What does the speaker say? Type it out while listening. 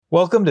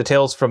Welcome to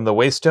Tales from the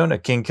Waystone, a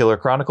Kingkiller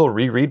Chronicle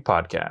reread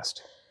podcast.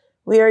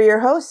 We are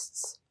your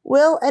hosts,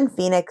 Will and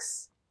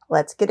Phoenix.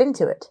 Let's get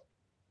into it.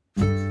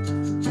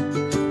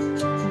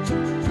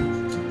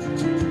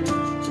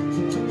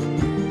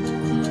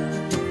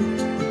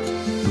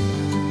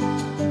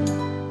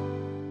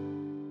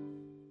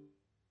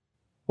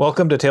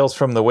 Welcome to Tales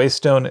from the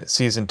Waystone,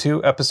 Season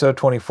 2, Episode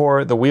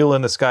 24, The Wheel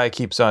in the Sky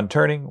Keeps on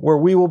Turning, where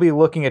we will be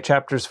looking at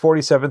chapters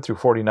 47 through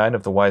 49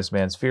 of The Wise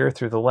Man's Fear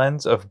through the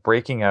lens of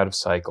breaking out of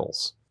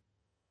cycles.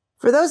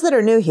 For those that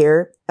are new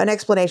here, an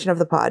explanation of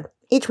the pod.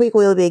 Each week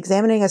we will be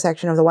examining a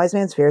section of The Wise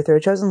Man's Fear through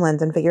a chosen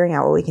lens and figuring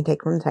out what we can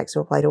take from the text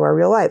to apply to our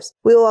real lives.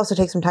 We will also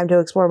take some time to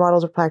explore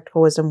models of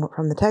practical wisdom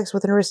from the text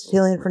with an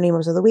Aristotelian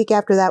phronimos of the week.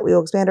 After that, we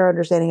will expand our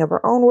understanding of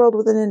our own world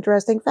with an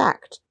interesting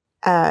fact.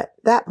 At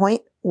that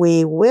point,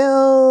 we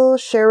will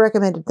share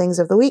recommended things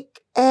of the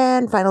week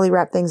and finally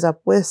wrap things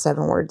up with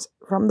 7 words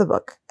from the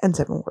book and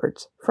 7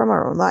 words from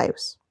our own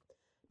lives.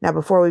 Now,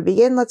 before we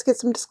begin, let's get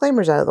some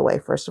disclaimers out of the way.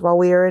 First of all,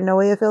 we are in no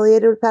way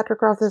affiliated with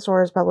Patrick Rothfuss or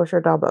his publisher,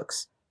 Daw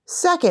Books.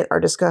 Second, our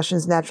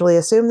discussions naturally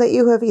assume that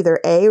you have either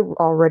A,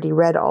 already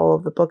read all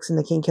of the books in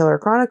the Kingkiller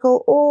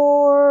Chronicle,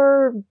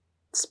 or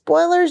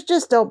spoilers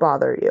just don't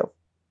bother you.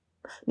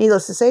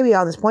 Needless to say,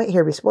 beyond this point,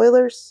 here be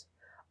spoilers.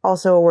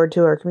 Also, a word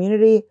to our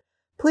community.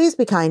 Please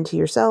be kind to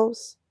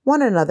yourselves,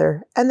 one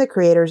another, and the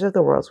creators of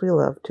the worlds we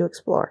love to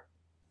explore.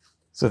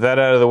 So that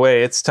out of the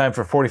way, it's time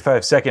for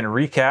 45-second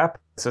recap.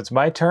 So it's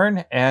my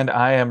turn, and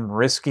I am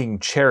risking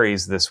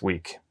cherries this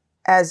week.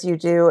 As you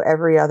do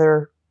every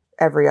other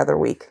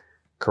week.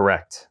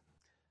 Correct.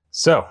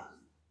 So,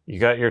 you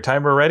got your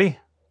timer ready?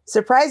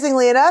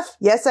 Surprisingly enough,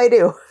 yes, I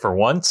do. For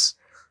once?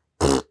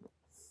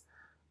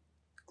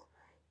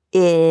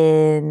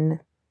 In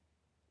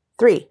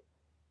 3,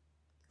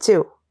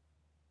 2,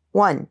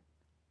 1.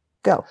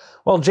 Go.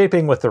 While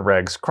japing with the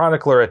regs,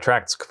 Chronicler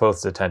attracts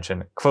Kvothe's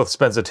attention. Kvothe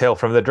spends a tale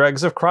from the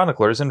dregs of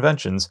Chronicler's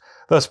inventions.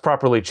 Thus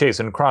properly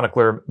chastened,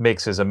 Chronicler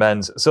makes his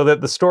amends, so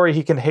that the story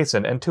he can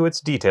hasten and to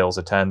its details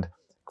attend.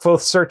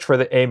 Kvothe's search for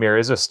the Aemir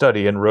is a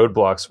study in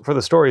roadblocks, for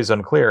the story is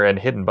unclear and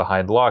hidden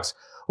behind locks.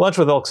 Lunch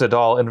with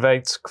Elxadal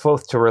invites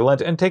Kvothe to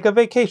relent and take a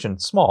vacation,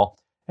 small,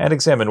 and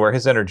examine where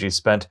his energy is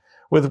spent.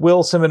 With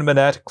Will, Sim, and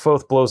Minette,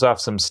 Kvothe blows off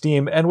some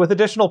steam, and with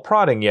additional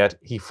prodding yet,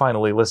 he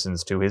finally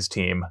listens to his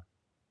team.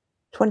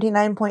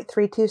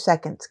 29.32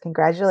 seconds.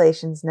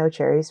 Congratulations, no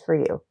cherries for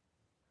you.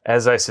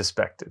 As I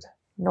suspected.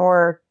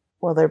 Nor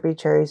will there be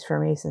cherries for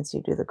me since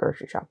you do the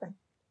grocery shopping.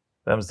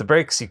 Them's the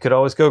breaks. You could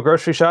always go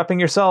grocery shopping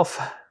yourself.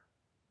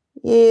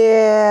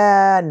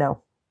 Yeah,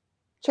 no.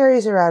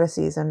 Cherries are out of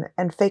season,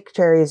 and fake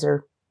cherries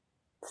are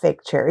fake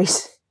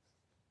cherries.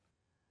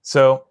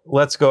 So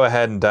let's go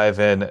ahead and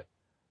dive in.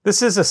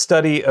 This is a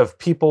study of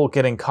people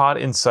getting caught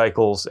in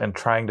cycles and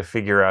trying to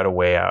figure out a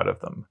way out of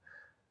them.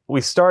 We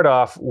start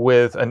off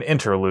with an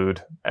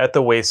interlude at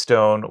the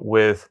Waystone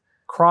with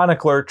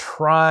Chronicler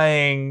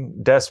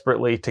trying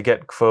desperately to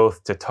get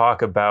Kvothe to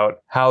talk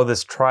about how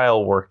this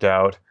trial worked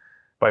out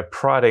by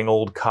prodding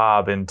old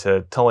Cobb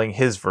into telling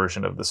his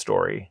version of the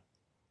story.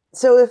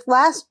 So if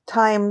last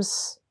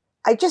time's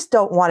I just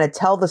don't want to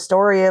tell the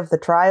story of the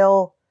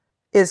trial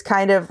is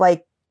kind of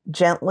like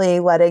gently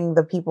letting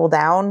the people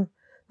down,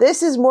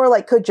 this is more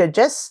like, could you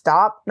just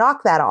stop?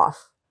 Knock that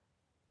off.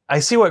 I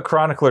see what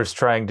Chronicler's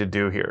trying to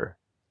do here.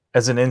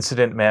 As an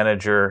incident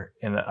manager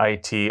in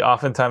IT,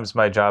 oftentimes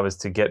my job is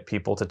to get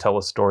people to tell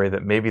a story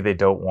that maybe they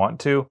don't want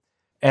to.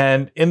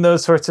 And in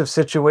those sorts of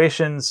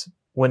situations,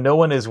 when no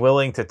one is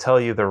willing to tell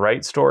you the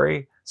right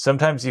story,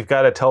 sometimes you've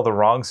got to tell the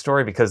wrong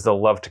story because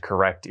they'll love to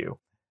correct you.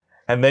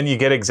 And then you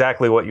get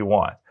exactly what you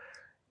want.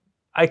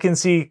 I can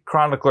see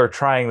Chronicler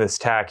trying this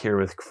tack here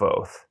with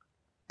Kvothe.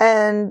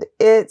 And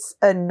it's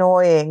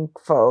annoying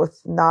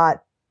Kvothe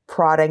not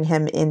prodding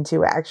him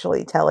into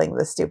actually telling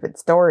the stupid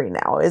story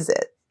now, is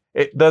it?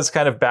 It does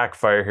kind of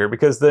backfire here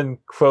because then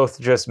Kvothe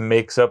just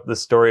makes up the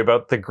story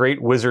about the great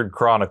wizard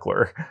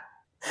Chronicler.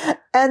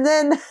 And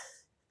then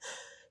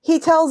he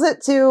tells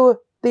it to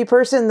the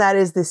person that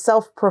is the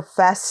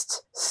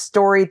self-professed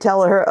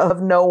storyteller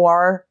of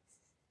Noir.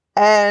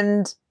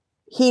 And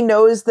he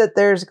knows that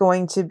there's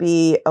going to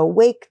be a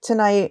wake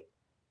tonight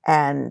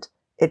and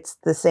it's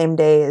the same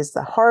day as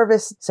the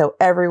harvest. So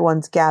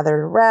everyone's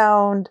gathered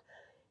around.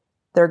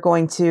 They're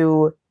going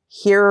to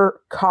hear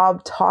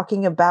Cobb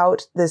talking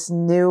about this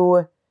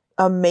new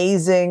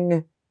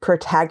amazing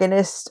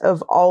protagonist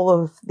of all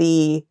of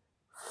the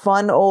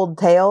fun old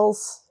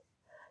tales.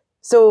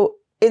 So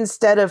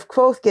instead of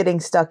Kvothe getting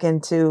stuck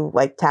into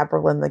like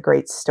Tamerlane the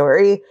Great's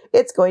story,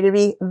 it's going to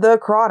be the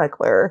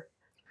Chronicler.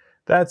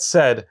 That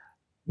said,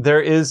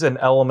 there is an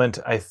element,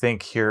 I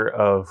think, here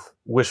of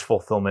wish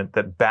fulfillment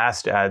that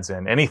Bast adds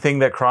in. Anything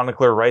that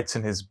Chronicler writes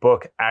in his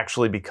book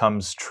actually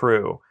becomes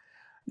true.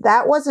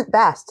 That wasn't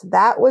Bast.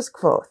 That was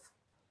Kvothe.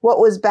 What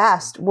was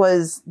Bast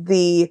was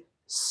the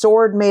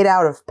sword made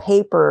out of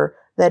paper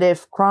that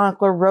if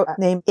Chronicler wrote a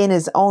name in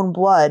his own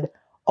blood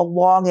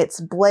along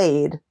its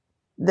blade,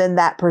 then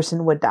that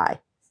person would die.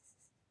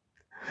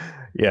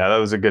 Yeah, that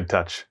was a good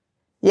touch.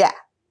 Yeah.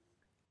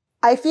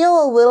 I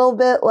feel a little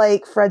bit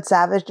like Fred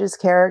Savage's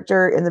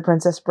character in The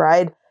Princess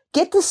Bride.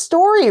 Get the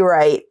story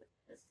right.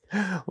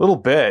 A little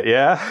bit,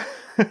 yeah.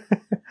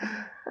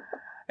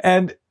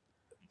 And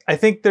I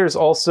think there's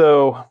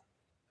also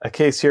a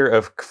case here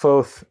of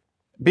Kvothe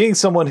being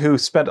someone who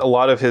spent a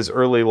lot of his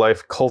early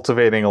life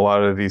cultivating a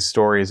lot of these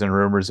stories and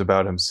rumors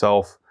about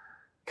himself,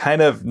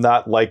 kind of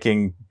not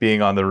liking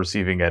being on the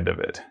receiving end of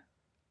it.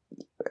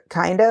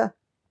 Kinda.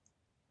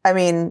 I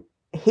mean,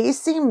 he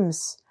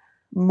seems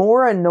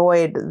more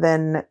annoyed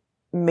than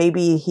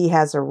maybe he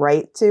has a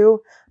right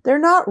to. They're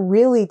not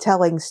really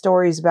telling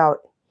stories about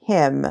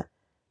him.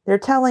 They're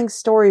telling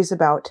stories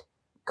about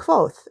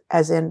Kvothe,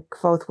 as in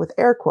Kvothe with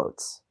air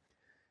quotes.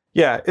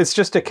 Yeah, it's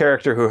just a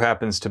character who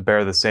happens to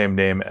bear the same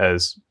name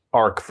as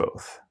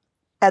Arkvothe.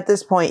 At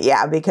this point,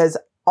 yeah, because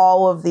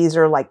all of these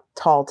are like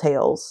tall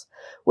tales,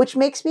 which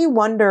makes me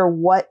wonder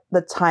what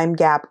the time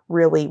gap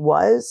really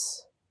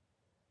was.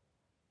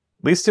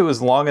 At least it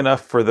was long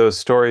enough for those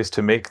stories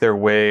to make their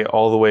way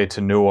all the way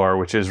to Nuar,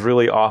 which is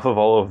really off of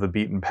all of the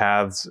beaten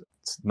paths.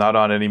 It's not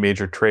on any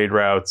major trade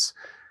routes.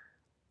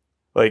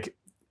 Like,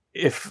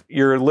 if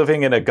you're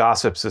living in a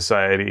gossip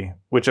society,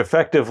 which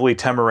effectively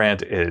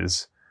Temerant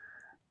is,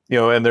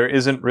 and there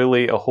isn't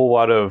really a whole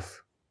lot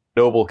of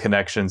noble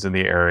connections in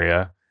the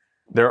area,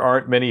 there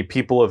aren't many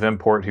people of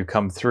import who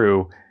come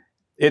through.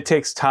 It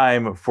takes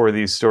time for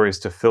these stories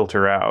to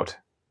filter out.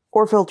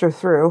 Or filter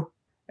through.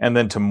 And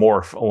then to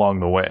morph along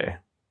the way.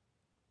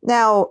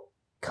 Now,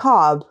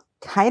 Cobb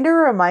kind of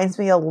reminds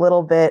me a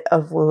little bit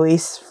of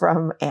Luis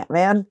from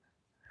Ant-Man.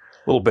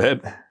 A little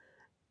bit.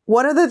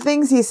 One of the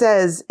things he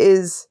says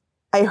is,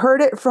 I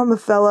heard it from a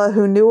fella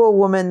who knew a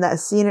woman that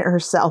seen it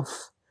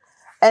herself.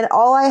 And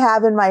all I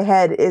have in my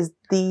head is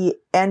the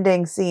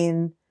ending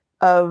scene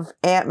of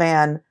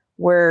Ant-Man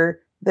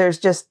where there's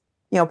just,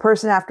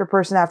 person after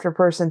person after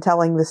person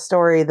telling the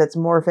story that's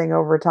morphing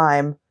over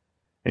time.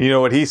 And you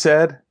know what he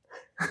said?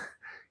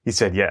 He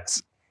said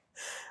yes.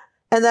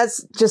 And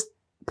that's just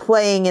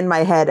playing in my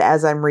head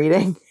as I'm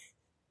reading.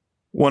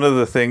 One of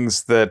the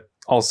things that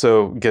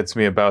also gets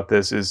me about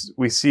this is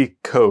we see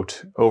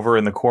Coat over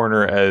in the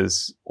corner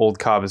as old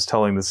Cobb is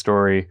telling the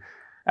story.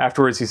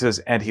 Afterwards, he says,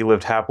 and he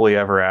lived happily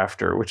ever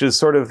after, which is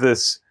sort of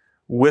this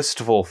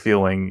wistful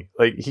feeling.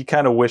 Like, he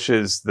kind of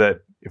wishes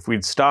that if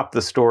we'd stopped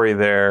the story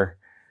there,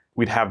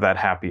 we'd have that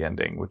happy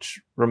ending,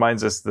 which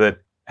reminds us that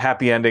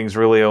happy endings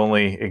really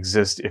only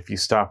exist if you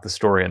stop the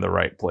story in the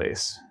right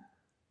place.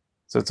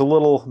 So it's a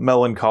little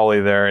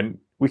melancholy there, and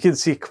we can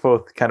see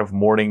Kvothe kind of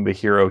mourning the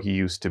hero he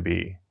used to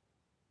be.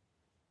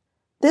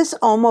 This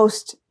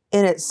almost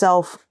in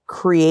itself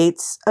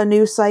creates a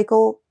new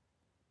cycle,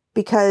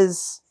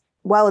 because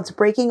while it's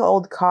breaking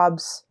old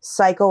Cobb's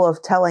cycle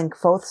of telling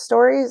Kvothe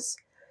stories,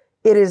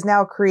 it is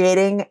now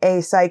creating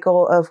a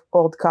cycle of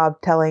old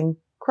Cobb telling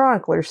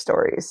chronicler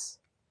stories.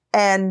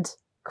 And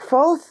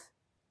Kvothe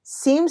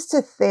seems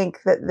to think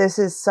that this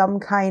is some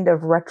kind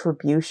of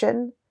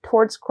retribution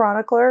towards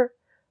chronicler.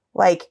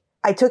 Like,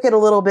 I took it a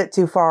little bit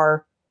too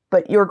far,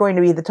 but you're going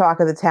to be the talk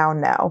of the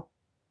town now.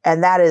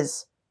 And that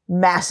is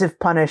massive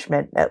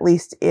punishment, at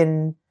least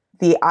in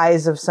the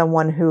eyes of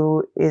someone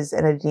who is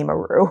an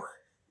Edemaru.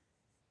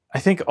 I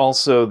think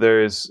also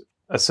there's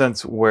a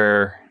sense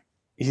where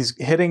he's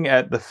hitting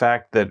at the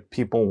fact that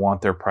people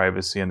want their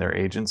privacy and their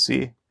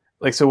agency.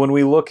 Like, so when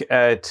we look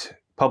at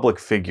public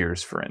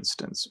figures, for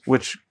instance,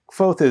 which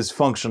Kvothe is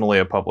functionally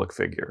a public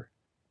figure,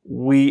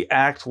 we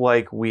act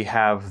like we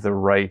have the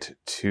right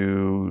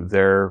to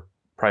their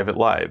private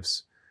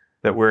lives,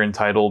 that we're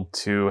entitled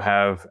to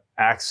have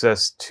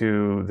access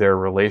to their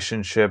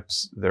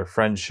relationships, their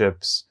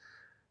friendships,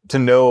 to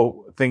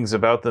know things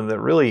about them that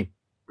really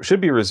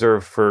should be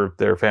reserved for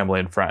their family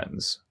and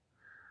friends.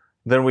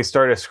 Then we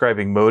start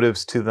ascribing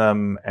motives to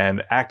them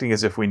and acting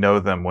as if we know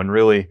them, when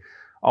really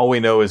all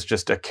we know is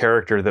just a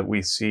character that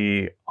we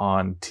see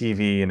on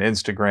TV and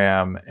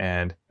Instagram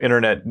and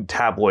internet and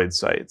tabloid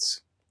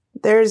sites.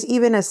 There's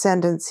even a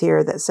sentence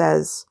here that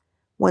says,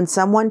 when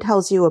someone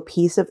tells you a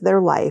piece of their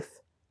life,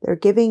 they're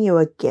giving you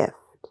a gift,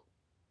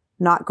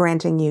 not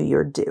granting you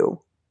your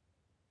due.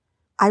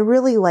 I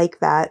really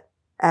like that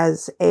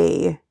as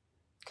a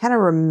kind of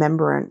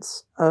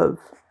remembrance of,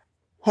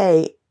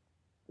 hey,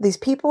 these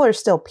people are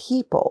still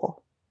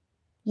people.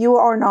 You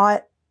are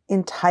not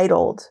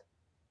entitled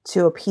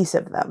to a piece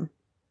of them.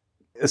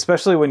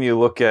 Especially when you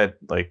look at,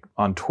 like,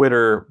 on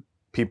Twitter,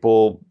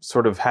 people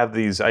sort of have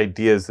these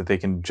ideas that they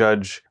can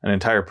judge an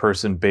entire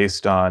person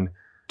based on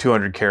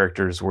 200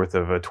 characters worth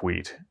of a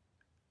tweet.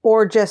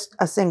 Or just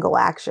a single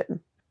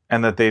action.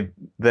 And that they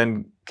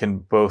then can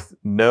both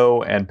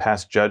know and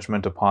pass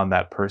judgment upon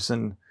that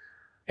person.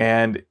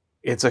 And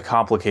it's a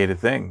complicated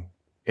thing.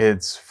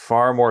 It's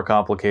far more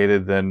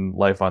complicated than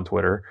life on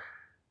Twitter.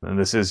 And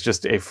this is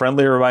just a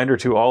friendly reminder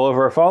to all of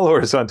our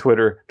followers on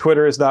Twitter.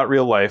 Twitter is not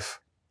real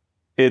life.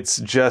 It's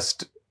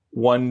just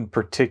one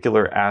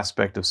particular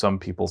aspect of some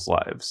people's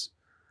lives.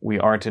 We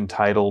aren't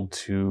entitled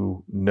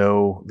to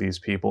know these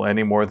people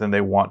any more than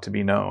they want to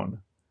be known.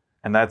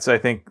 And that's, I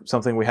think,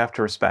 something we have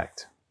to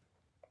respect.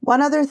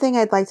 One other thing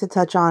I'd like to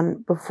touch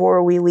on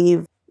before we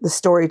leave the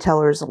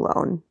storytellers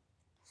alone.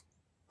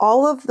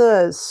 All of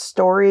the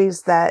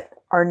stories that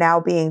are now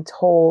being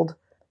told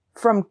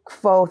from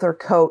Kvothe or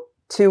Kote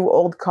to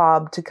Old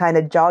Cobb to kind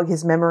of jog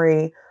his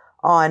memory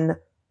on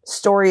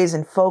stories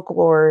and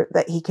folklore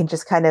that he can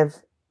just kind of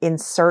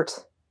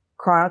insert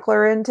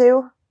chronicler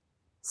into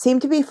seem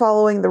to be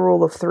following the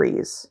rule of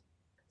threes.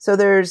 So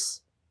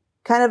there's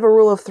kind of a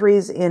rule of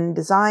threes in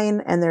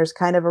design, and there's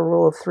kind of a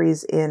rule of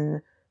threes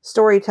in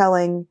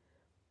storytelling.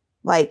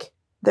 Like,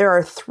 there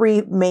are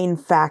 3 main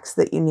facts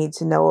that you need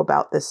to know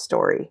about this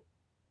story.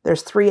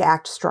 There's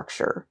 3-act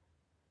structure.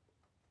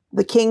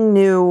 The king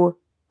knew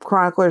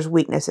Chronicler's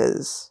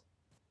weaknesses.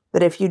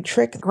 That if you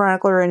trick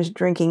Chronicler into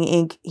drinking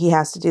ink, he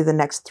has to do the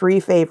next 3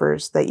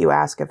 favors that you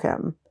ask of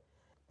him.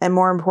 And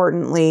more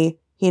importantly,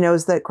 he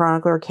knows that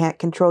Chronicler can't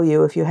control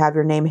you if you have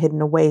your name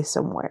hidden away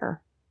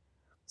somewhere.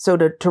 So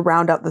to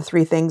round out the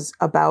 3 things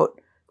about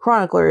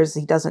Chronicler is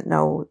he doesn't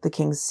know the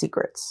king's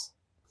secrets.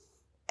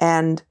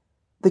 And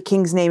the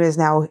king's name is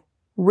now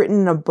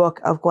written in a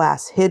book of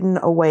glass, hidden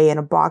away in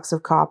a box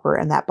of copper,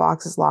 and that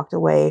box is locked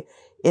away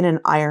in an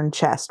iron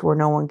chest where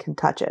no one can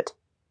touch it.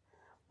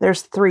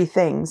 There's 3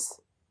 things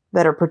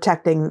that are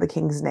protecting the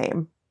king's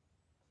name.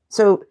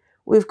 So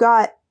we've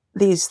got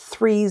these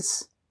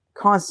 3s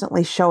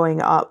constantly showing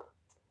up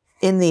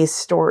in these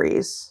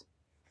stories.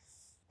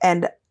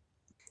 And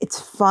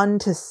it's fun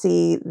to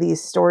see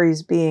these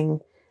stories being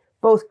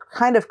both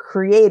kind of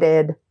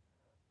created,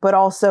 but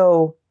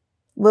also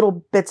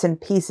little bits and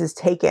pieces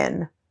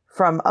taken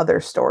from other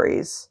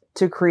stories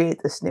to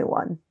create this new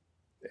one.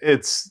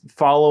 It's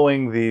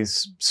following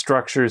these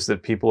structures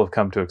that people have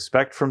come to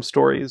expect from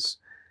stories,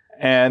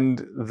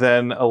 and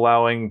then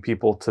allowing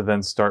people to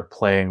then start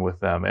playing with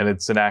them. And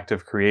it's an act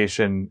of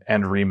creation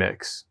and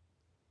remix.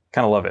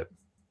 Kind of love it.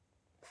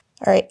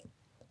 All right.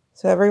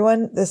 So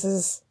everyone, this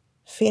is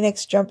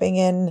Phoenix jumping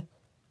in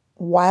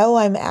while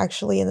I'm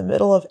actually in the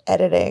middle of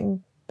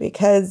editing,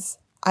 because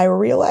I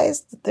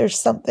realized that there's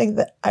something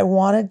that I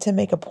wanted to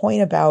make a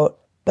point about,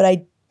 but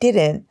I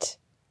didn't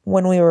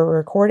when we were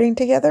recording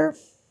together.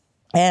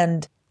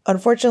 And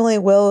unfortunately,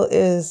 Will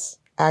is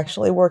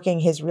actually working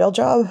his real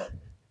job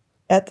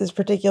at this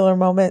particular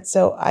moment,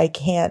 so I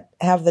can't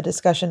have the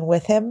discussion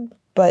with him,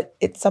 but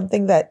it's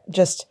something that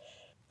just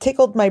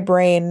tickled my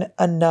brain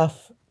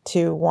enough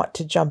to want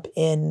to jump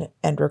in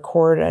and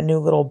record a new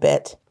little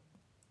bit.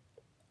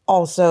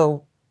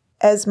 Also,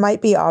 as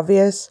might be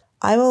obvious,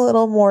 I'm a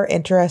little more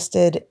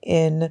interested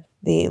in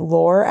the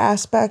lore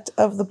aspect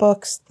of the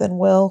books than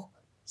Will,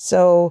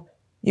 so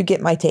you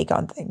get my take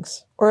on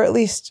things, or at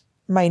least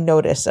my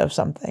notice of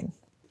something.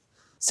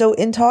 So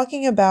in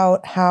talking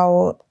about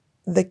how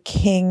the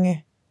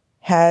king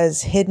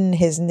has hidden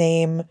his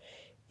name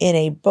in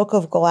a book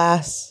of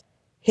glass,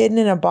 hidden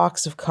in a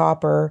box of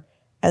copper,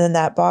 and then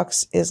that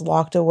box is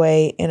locked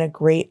away in a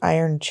great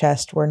iron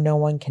chest where no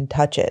one can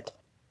touch it.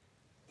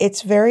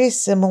 It's very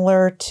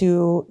similar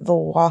to the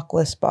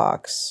lockless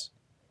box.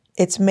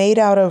 It's made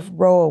out of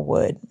roa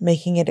wood,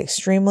 making it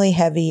extremely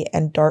heavy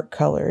and dark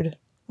colored,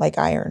 like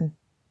iron.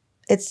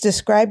 It's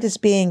described as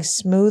being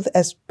smooth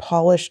as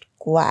polished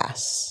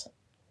glass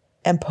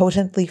and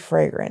potently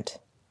fragrant.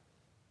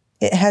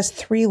 It has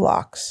 3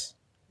 locks,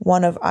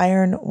 one of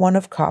iron, one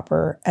of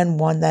copper, and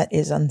one that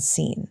is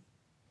unseen.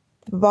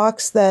 The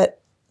box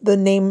that the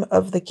name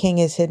of the king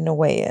is hidden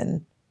away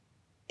in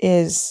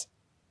is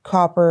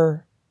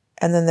copper,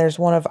 and then there's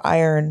one of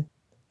iron,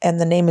 and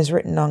the name is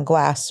written on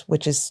glass,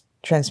 which is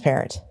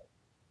transparent.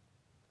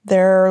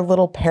 There are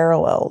little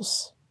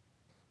parallels.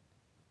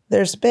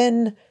 There's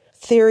been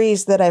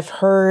theories that I've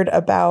heard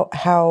about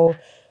how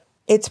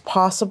it's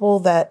possible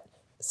that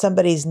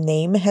somebody's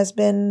name has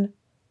been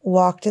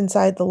locked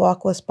inside the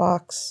lockless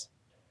box,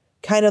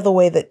 kind of the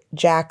way that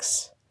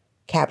Jax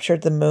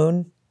captured the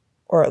moon,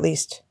 or at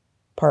least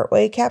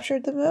partway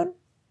captured the moon.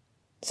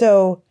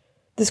 So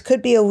this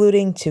could be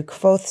alluding to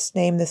Kvothe's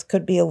name. This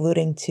could be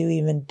alluding to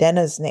even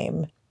Denna's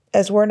name,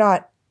 as we're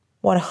not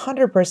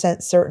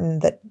 100% certain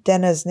that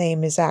Denna's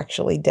name is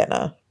actually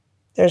Denna.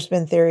 There's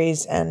been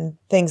theories and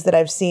things that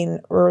I've seen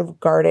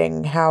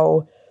regarding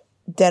how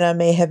Denna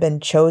may have been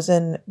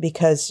chosen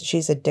because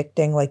she's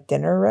addicting like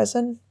dinner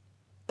resin.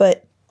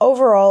 But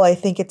overall, I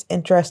think it's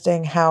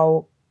interesting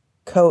how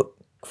Kote,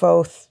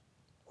 Kvothe,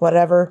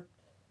 whatever,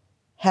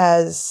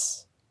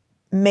 has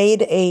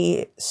made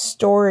a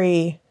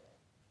story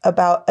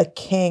about a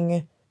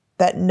king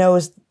that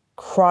knows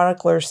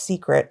Chronicler's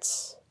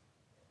secrets,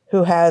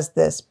 who has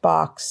this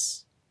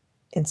box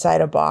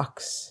inside a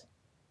box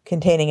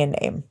containing a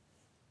name.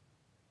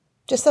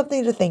 Just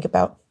something to think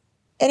about.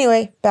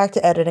 Anyway, back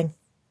to editing.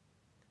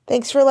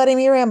 Thanks for letting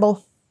me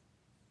ramble.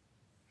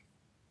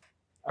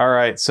 All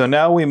right, so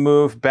now we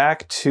move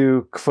back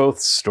to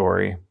Kvothe's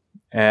story,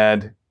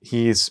 and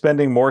he's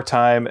spending more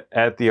time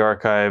at the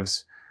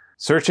archives,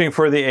 searching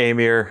for the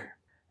Aemir,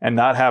 and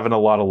not having a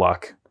lot of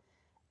luck.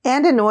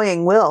 And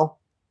annoying Will.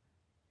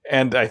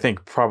 And I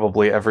think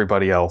probably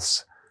everybody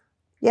else.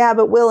 Yeah,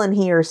 but Will and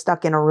he are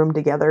stuck in a room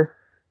together.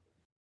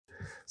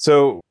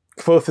 So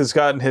Kvothe has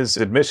gotten his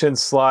admission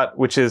slot,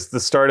 which is the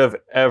start of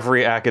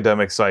every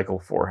academic cycle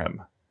for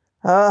him.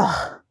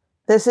 Ugh,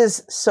 this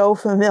is so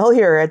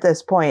familiar at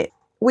this point.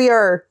 We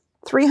are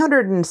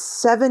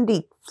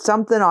 370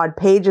 something odd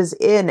pages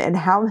in, and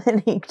how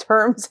many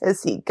terms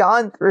has he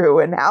gone through,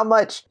 and how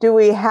much do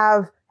we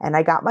have? And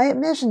I got my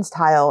admissions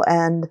tile,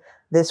 and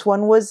this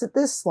one was at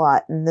this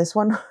slot, and this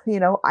one,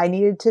 I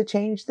needed to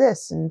change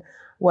this and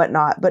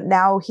whatnot. But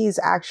now he's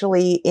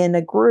actually in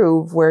a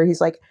groove where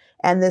he's like,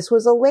 and this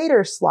was a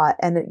later slot,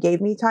 and it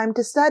gave me time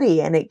to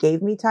study, and it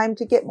gave me time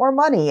to get more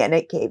money, and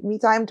it gave me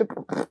time to...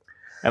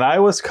 And I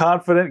was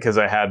confident because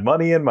I had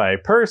money in my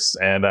purse,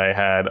 and I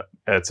had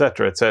et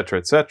cetera, et cetera,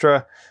 et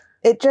cetera.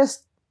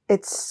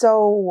 It's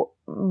so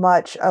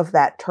much of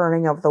that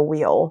turning of the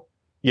wheel.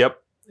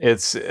 Yep.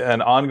 It's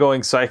an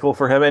ongoing cycle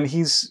for him, and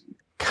he's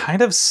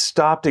kind of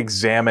stopped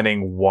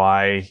examining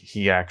why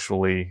he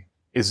actually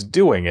is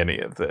doing any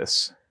of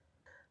this.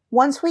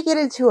 Once we get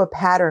into a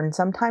pattern,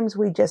 sometimes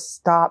we just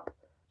stop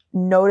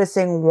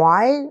noticing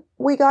why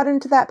we got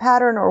into that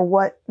pattern or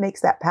what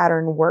makes that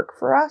pattern work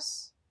for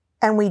us.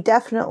 And we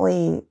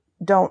definitely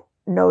don't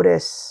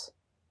notice,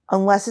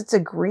 unless it's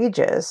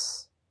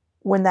egregious,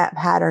 when that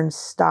pattern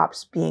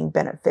stops being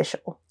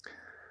beneficial.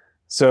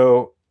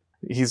 So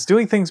he's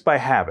doing things by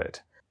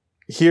habit.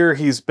 Here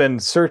he's been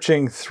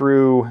searching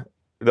through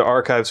the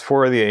archives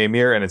for the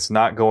Aemir, and it's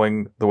not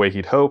going the way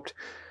he'd hoped.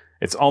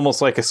 It's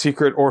almost like a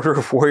secret order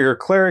of warrior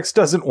clerics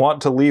doesn't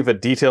want to leave a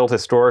detailed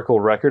historical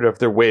record of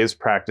their ways,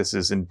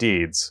 practices, and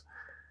deeds.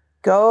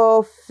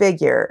 Go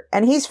figure.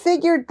 And he's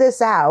figured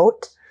this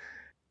out.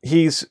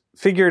 He's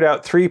figured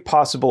out 3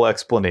 possible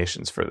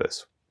explanations for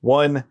this.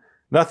 1,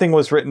 nothing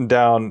was written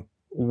down,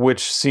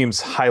 which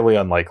seems highly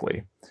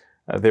unlikely.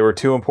 They were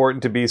too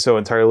important to be so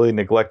entirely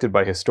neglected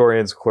by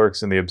historians,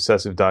 clerks, and the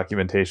obsessive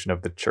documentation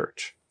of the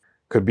church.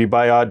 Could be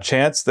by odd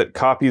chance that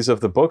copies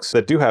of the books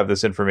that do have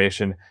this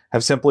information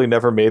have simply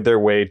never made their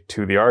way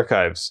to the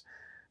archives.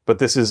 But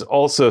this is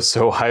also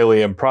so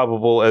highly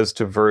improbable as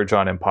to verge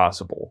on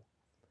impossible.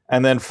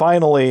 And then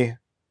finally,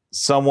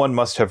 someone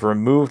must have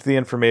removed the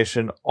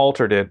information,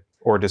 altered it,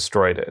 or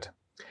destroyed it.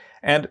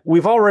 And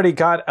we've already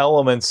got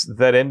elements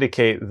that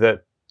indicate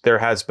that there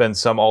has been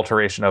some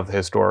alteration of the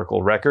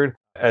historical record,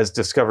 as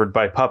discovered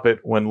by Puppet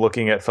when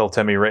looking at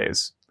Feltemi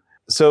Rays.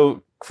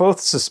 So Kvothe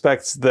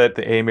suspects that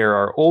the Aemir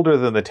are older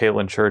than the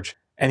Talon Church,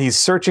 and he's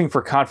searching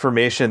for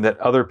confirmation that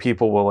other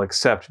people will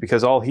accept,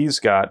 because all he's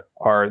got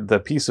are the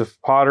piece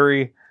of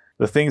pottery,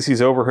 the things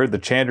he's overheard the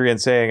Chandrian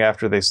saying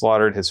after they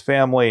slaughtered his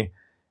family,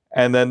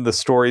 and then the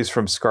stories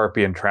from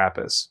Scarpi and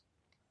Trappist.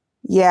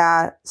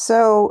 Yeah,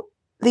 so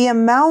the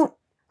amount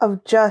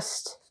of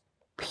just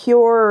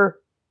pure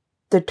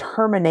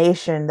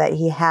determination that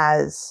he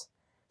has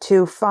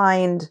to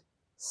find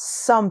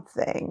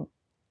something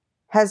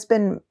has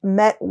been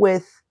met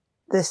with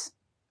this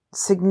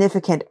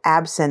significant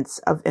absence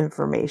of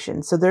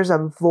information. So there's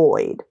a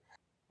void.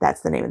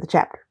 That's the name of the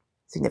chapter.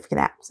 Significant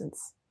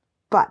absence.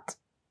 But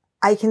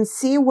I can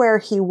see where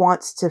he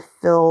wants to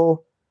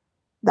fill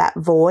that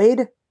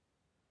void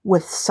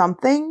with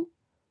something.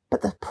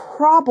 But the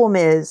problem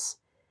is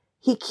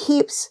he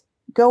keeps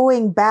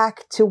going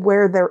back to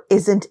where there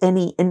isn't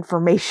any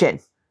information.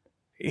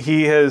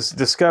 He has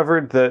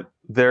discovered that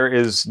there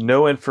is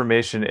no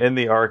information in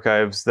the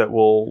archives that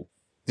will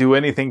do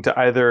anything to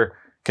either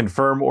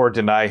confirm or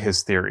deny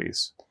his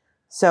theories.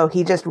 So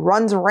he just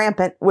runs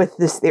rampant with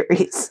his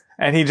theories.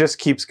 And he just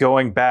keeps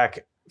going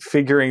back,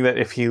 figuring that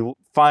if he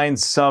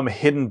finds some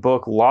hidden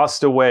book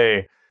lost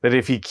away, that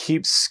if he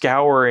keeps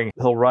scouring,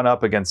 he'll run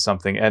up against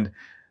something. And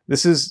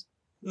this is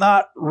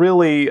not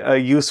really a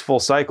useful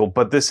cycle,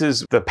 but this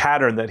is the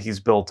pattern that he's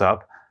built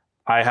up.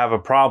 I have a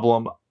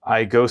problem.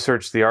 I go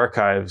search the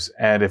archives,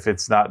 and if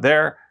it's not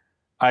there,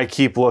 I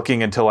keep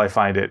looking until I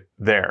find it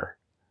there.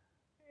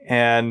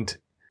 And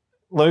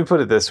let me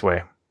put it this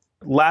way.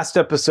 Last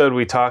episode,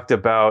 we talked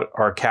about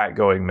our cat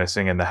going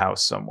missing in the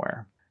house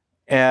somewhere.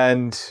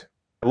 And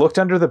I looked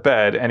under the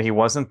bed, and he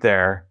wasn't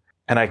there.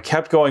 And I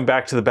kept going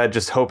back to the bed,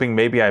 just hoping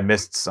maybe I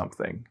missed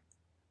something.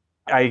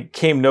 I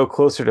came no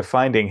closer to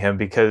finding him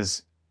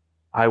because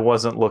I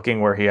wasn't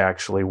looking where he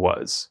actually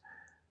was.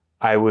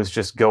 I was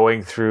just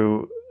going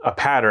through a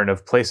pattern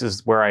of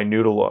places where I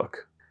knew to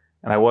look.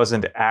 And I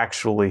wasn't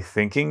actually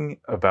thinking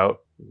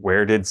about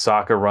where did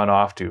Sokka run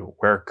off to?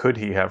 Where could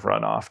he have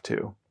run off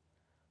to?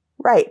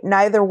 Right.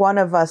 Neither one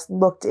of us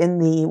looked in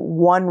the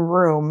one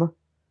room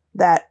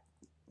that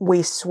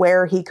we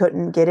swear he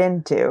couldn't get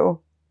into.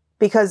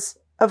 Because,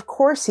 of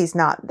course, he's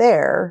not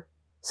there.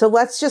 So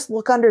let's just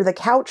look under the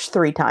couch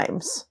 3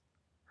 times.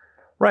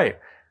 Right.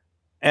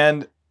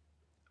 And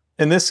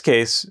in this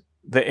case,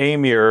 the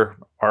Aemir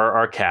are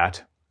our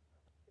cat.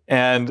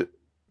 And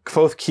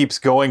Kvothe keeps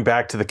going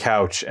back to the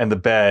couch and the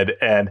bed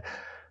and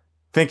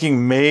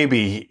thinking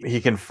maybe he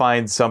can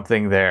find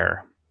something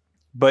there.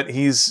 But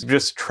he's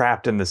just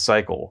trapped in this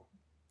cycle.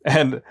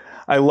 And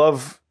I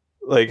love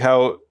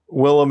how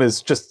Willem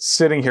is just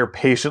sitting here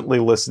patiently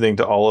listening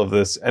to all of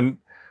this. And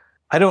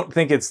I don't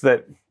think it's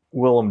that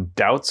Willem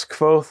doubts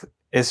Kvothe.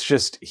 It's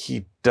just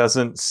he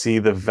doesn't see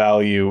the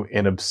value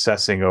in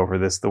obsessing over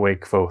this the way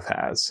Kvothe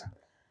has.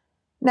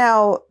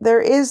 Now,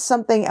 there is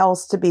something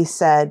else to be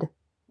said.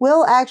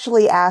 Will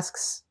actually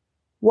asks,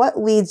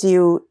 what leads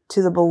you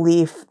to the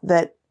belief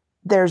that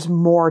there's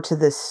more to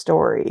this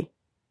story?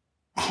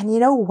 And you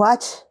know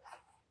what?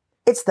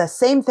 It's the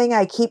same thing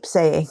I keep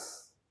saying.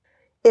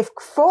 If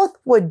Kvothe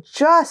would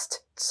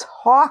just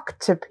talk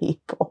to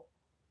people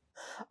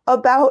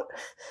about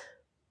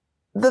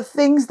the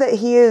things that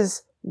he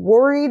is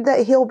worried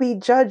that he'll be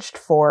judged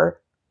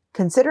for,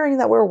 considering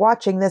that we're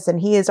watching this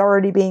and he is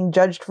already being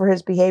judged for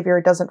his behavior,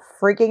 it doesn't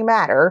freaking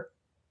matter,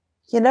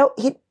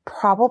 he'd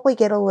probably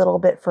get a little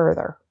bit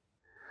further.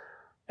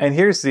 And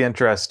here's the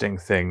interesting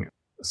thing.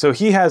 So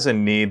he has a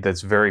need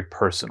that's very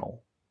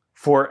personal.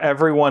 For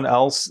everyone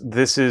else,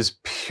 this is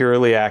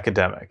purely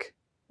academic.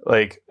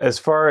 Like, as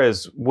far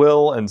as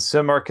Will and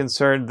Sim are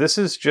concerned, this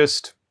is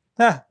just,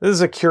 this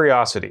is a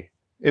curiosity.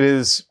 It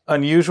is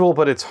unusual,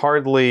 but it's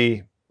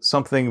hardly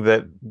something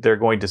that they're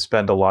going to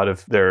spend a lot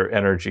of their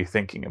energy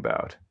thinking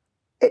about.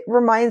 It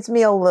reminds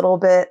me a little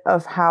bit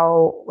of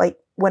how, like,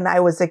 when I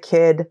was a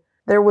kid,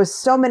 there was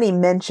so many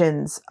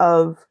mentions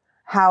of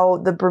how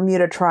the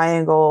Bermuda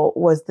Triangle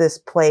was this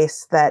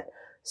place that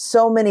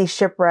so many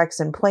shipwrecks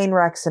and plane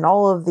wrecks and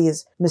all of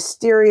these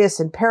mysterious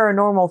and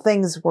paranormal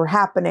things were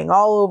happening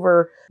all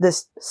over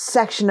this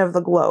section of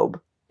the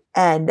globe.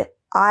 And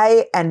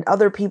I and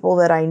other people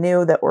that I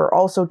knew that were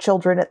also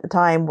children at the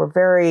time were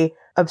very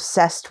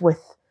obsessed with,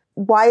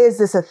 why is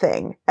this a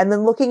thing? And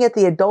then looking at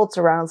the adults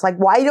around, it's like,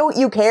 why don't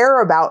you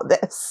care about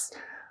this?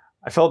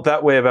 I felt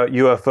that way about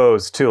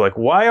UFOs too. Like,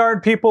 why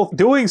aren't people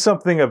doing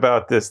something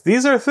about this?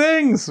 These are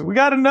things. We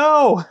got to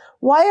know.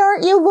 Why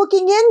aren't you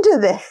looking into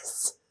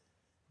this?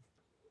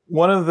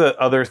 One of the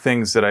other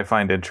things that I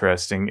find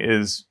interesting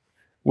is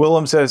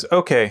Willem says,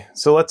 okay,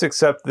 so let's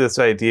accept this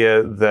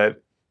idea that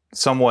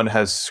someone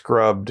has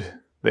scrubbed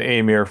the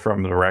Aemir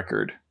from the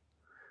record.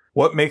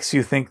 What makes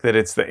you think that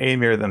it's the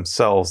Aemir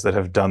themselves that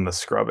have done the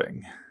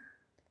scrubbing?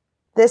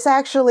 This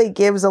actually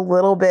gives a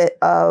little bit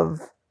of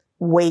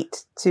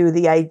weight to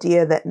the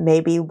idea that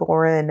maybe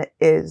Loren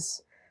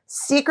is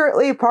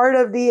secretly part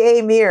of the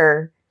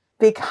Aemir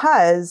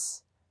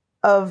because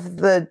of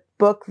the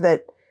book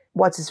that,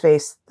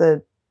 what's-his-face,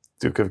 the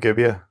Duke of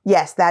Gibeah?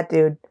 Yes, that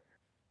dude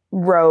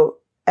wrote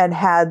and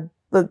had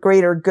the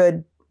greater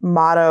good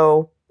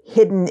motto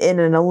hidden in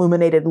an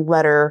illuminated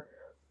letter.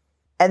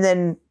 And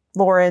then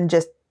Loren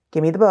just,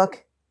 give me the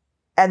book.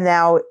 And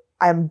now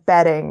I'm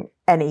betting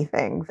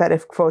anything that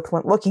if Kvothe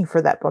went looking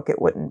for that book,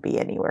 it wouldn't be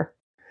anywhere.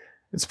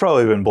 It's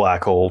probably been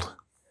black-holed.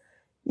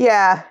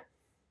 Yeah.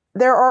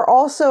 There are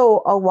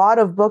also a lot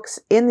of books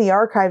in the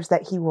archives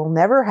that he will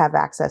never have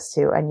access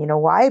to. And you know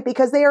why?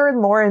 Because they are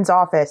in Loren's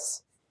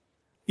office.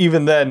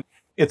 Even then,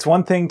 it's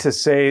one thing to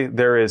say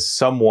there is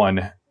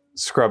someone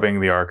scrubbing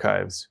the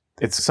archives.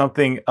 It's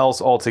something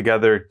else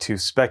altogether to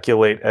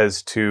speculate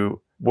as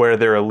to where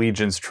their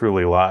allegiance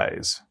truly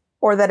lies.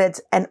 Or that it's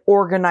an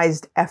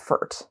organized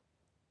effort.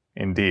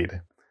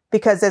 Indeed.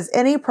 Because as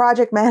any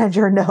project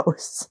manager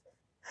knows,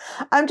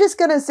 I'm just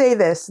going to say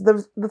this.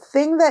 The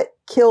thing that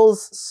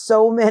kills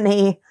so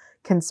many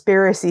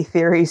conspiracy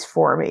theories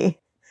for me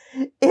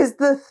is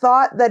the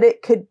thought that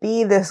it could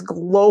be this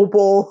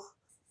global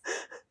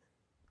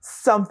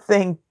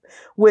something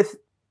with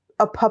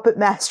a puppet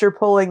master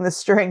pulling the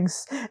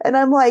strings. And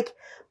I'm like,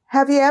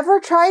 have you ever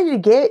tried to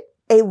get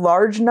a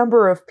large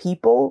number of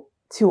people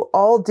to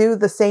all do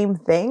the same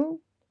thing?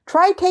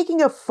 Try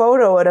taking a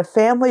photo at a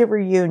family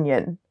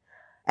reunion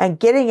and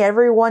getting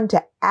everyone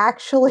to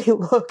actually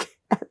look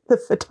at the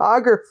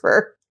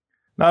photographer.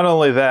 Not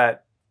only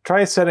that,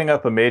 try setting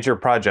up a major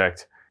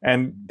project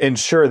and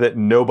ensure that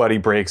nobody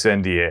breaks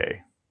NDA.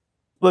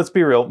 Let's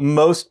be real,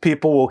 most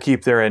people will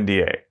keep their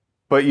NDA.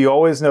 But you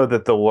always know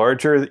that the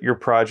larger your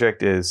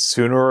project is,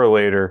 sooner or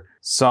later,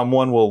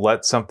 someone will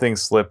let something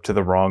slip to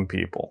the wrong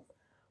people.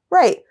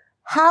 Right.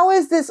 How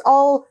is this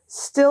all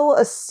still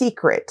a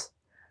secret?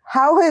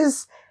 How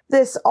is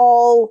this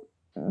all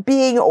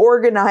being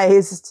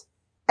organized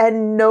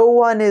and no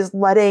one is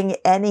letting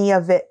any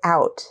of it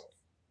out?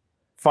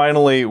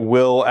 Finally,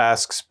 Will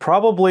asks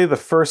probably the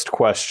first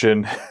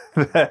question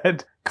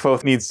that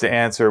Kvothe needs to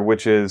answer,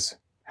 which is,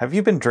 have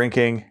you been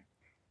drinking?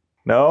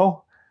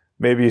 No?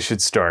 Maybe you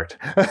should start.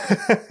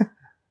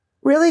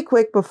 Really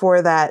quick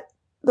before that,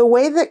 the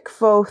way that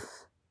Kvothe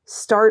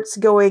starts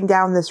going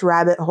down this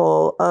rabbit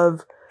hole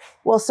of,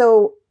 well,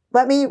 so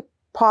let me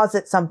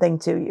posit something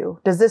to you.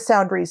 Does this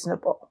sound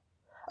reasonable?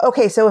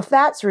 Okay, so if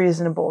that's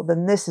reasonable,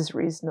 then this is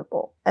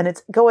reasonable. And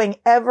it's going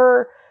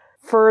ever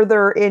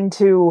further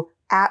into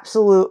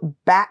absolute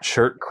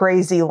batshit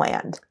crazy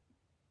land.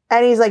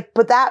 And he's like,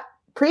 but that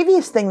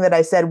previous thing that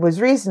I said was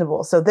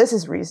reasonable, so this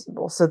is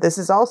reasonable, so this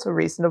is also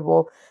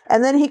reasonable.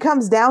 And then he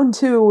comes down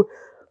to,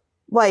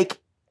 like,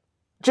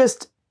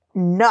 just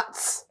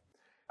nuts.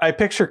 I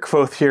picture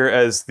Kvothe here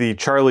as the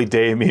Charlie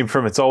Day meme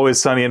from It's Always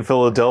Sunny in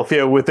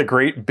Philadelphia with a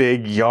great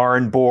big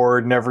yarn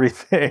board and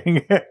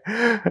everything.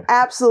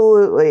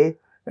 Absolutely.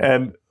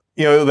 And,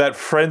 you know, that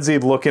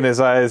frenzied look in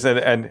his eyes,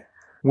 and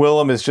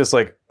Willem is just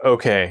like,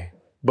 okay,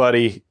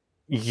 buddy,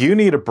 you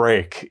need a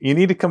break. You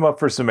need to come up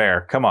for some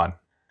air. Come on.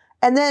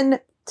 And then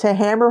to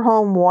hammer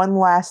home one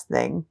last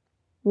thing,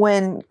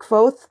 when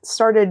Kvothe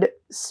started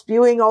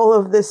spewing all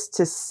of this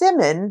to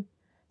Simmon,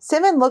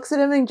 Simmon looks at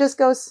him and just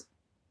goes,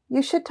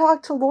 "You should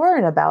talk to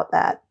Lauren about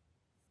that."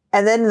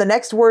 And then the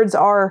next words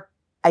are,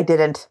 "I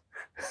didn't."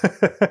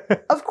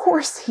 Of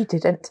course he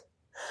didn't.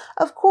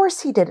 Of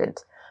course he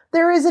didn't.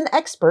 There is an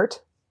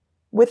expert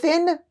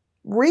within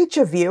reach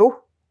of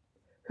you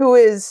who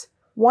is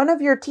one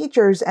of your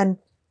teachers, and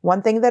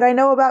one thing that I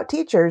know about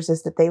teachers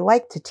is that they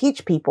like to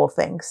teach people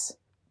things.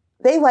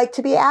 They like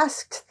to be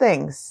asked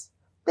things.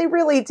 They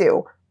really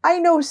do. I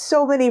know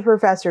so many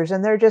professors,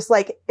 and they're just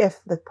like,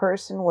 if the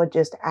person would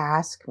just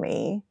ask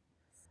me,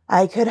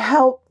 I could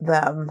help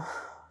them.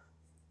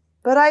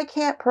 But I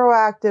can't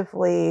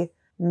proactively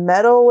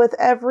meddle with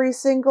every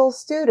single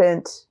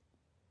student,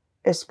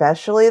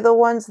 especially the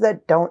ones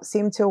that don't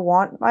seem to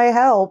want my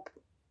help.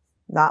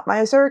 Not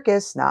my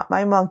circus, not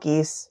my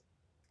monkeys,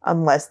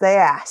 unless they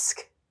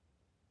ask.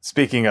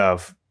 Speaking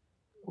of,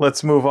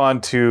 let's move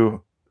on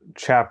to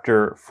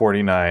chapter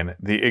 49,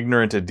 The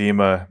Ignorant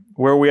Edema,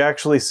 where we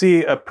actually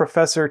see a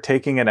professor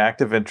taking an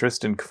active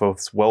interest in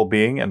Kvothe's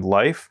well-being and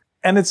life.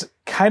 And it's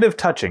kind of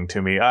touching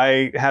to me.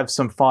 I have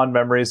some fond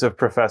memories of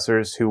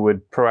professors who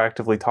would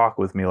proactively talk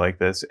with me like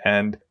this,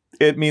 and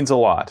it means a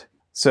lot.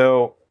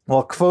 So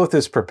while Kvothe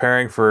is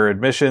preparing for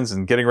admissions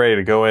and getting ready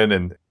to go in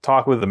and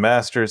talk with the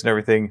masters and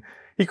everything,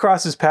 he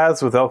crosses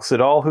paths with Elk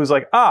Sidal, who's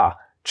like,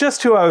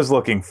 just who I was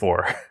looking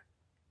for.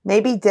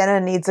 Maybe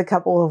Denna needs a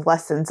couple of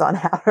lessons on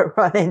how to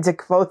run into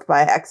Kvothe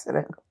by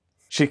accident.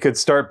 She could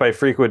start by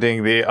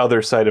frequenting the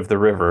other side of the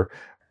river.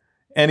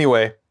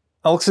 Anyway,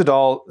 Elk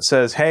Sidal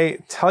says,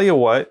 "Hey, tell you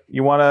what,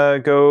 you want to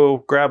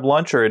go grab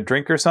lunch or a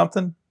drink or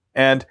something?"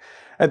 And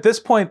at this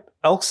point,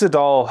 Elk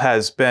Sidal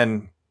has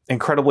been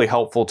incredibly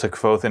helpful to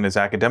Kvothe in his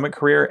academic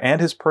career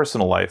and his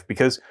personal life,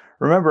 because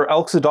remember,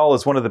 Elk Sidal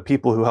is one of the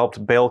people who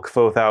helped bail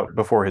Kvothe out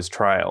before his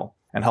trial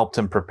and helped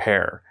him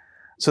prepare.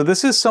 So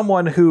this is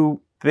someone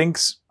who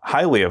thinks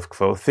highly of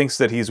Kvothe, thinks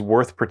that he's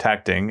worth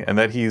protecting and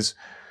that he's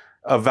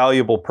a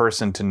valuable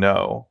person to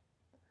know.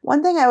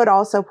 One thing I would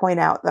also point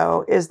out,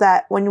 though, is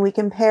that when we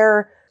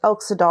compare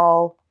Elk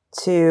Sidal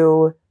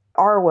to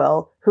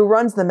Arwyll, who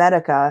runs the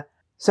Medica,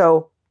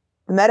 so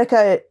the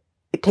Medica,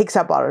 it takes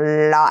up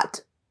a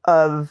lot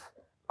of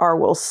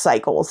Arwyll's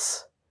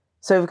cycles.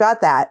 So we've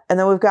got that. And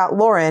then we've got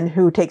Lauren,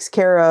 who takes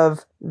care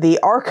of the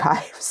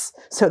archives.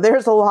 So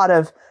there's a lot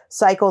of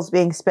cycles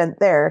being spent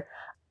there.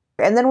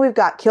 And then we've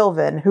got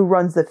Kilvin, who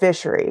runs the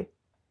fishery.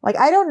 Like,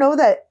 I don't know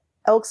that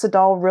Elk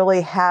Sidal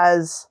really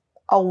has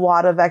a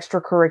lot of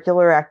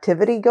extracurricular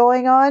activity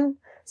going on.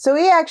 So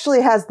he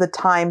actually has the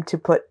time to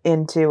put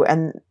into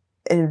an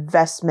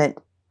investment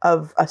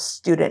of a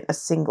student, a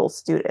single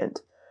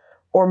student,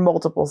 or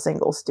multiple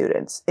single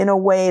students, in a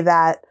way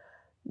that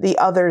the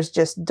others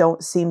just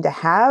don't seem to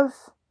have.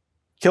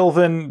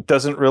 Kilvin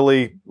doesn't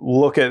really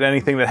look at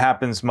anything that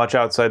happens much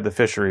outside the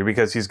fishery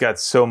because he's got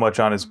so much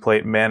on his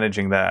plate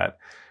managing that.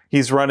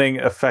 He's running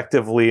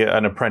effectively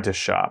an apprentice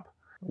shop,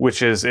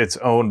 which is its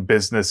own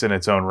business in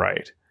its own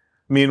right.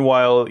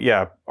 Meanwhile,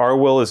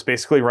 Arwyll is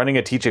basically running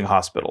a teaching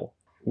hospital,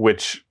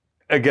 which,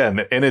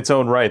 again, in its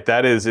own right,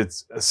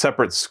 it's a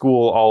separate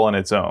school all on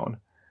its own.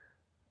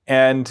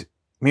 And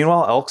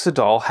meanwhile, Elk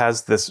Sidal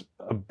has this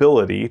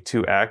ability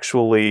to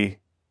actually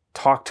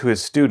talk to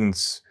his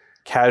students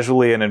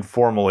casually and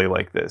informally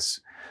like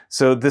this.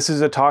 So this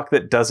is a talk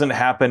that doesn't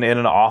happen in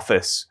an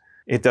office.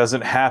 It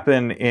doesn't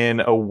happen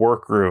in a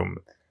workroom.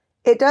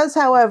 It does,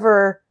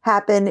 however,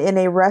 happen in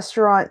a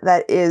restaurant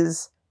that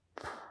is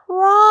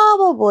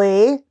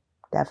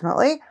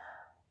definitely,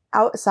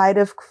 outside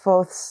of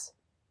Kvothe's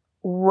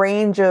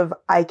range of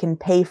I can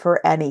pay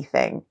for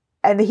anything.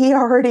 And he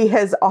already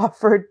has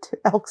offered to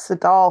Elk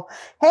Sidal,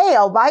 "Hey,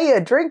 I'll buy you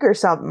a drink or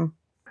something."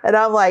 And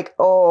I'm like,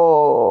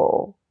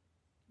 oh,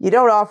 you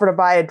don't offer to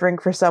buy a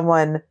drink for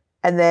someone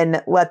and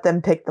then let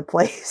them pick the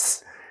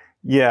place.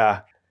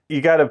 Yeah,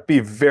 you got to be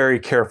very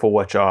careful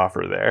what you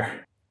offer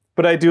there.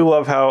 But I do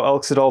love how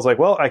Elk Sidal's like,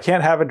 "Well, I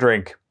can't have a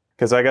drink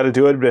because I got to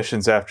do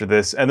admissions after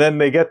this." And then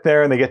they get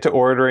there and they get to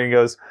order and he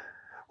goes,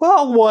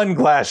 "Well, one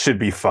glass should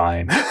be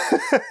fine."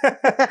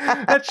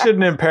 That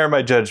shouldn't impair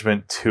my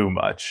judgment too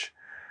much.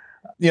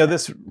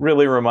 This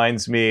really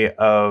reminds me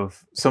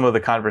of some of the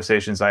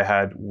conversations I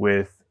had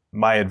with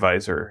my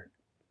advisor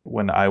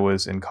when I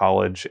was in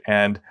college.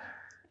 And,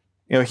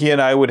 he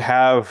and I would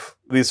have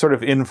these sort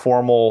of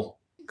informal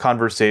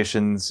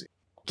conversations,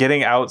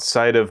 getting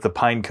outside of the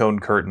pine cone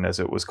curtain, as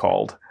it was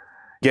called,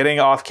 getting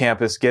off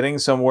campus, getting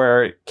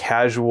somewhere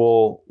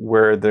casual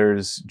where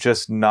there's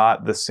just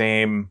not the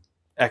same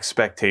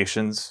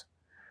expectations,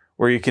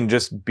 where you can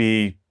just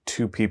be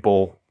two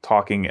people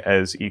talking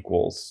as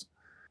equals.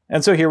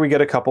 And so here we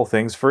get a couple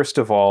things. First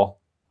of all,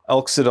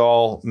 Elk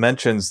Sidal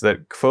mentions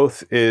that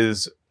Kvothe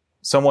is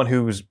someone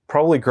who's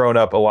probably grown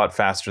up a lot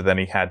faster than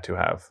he had to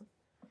have.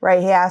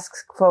 Right, he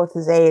asks Kvothe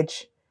his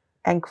age,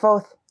 and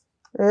Kvothe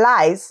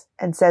lies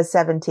and says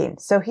 17,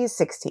 so he's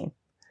 16.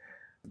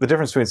 The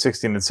difference between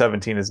 16 and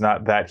 17 is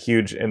not that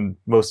huge in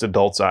most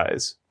adults'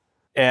 eyes.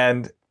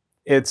 And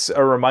It's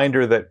a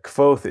reminder that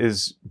Kvothe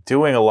is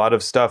doing a lot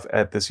of stuff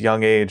at this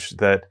young age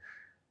that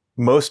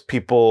most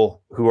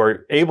people who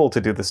are able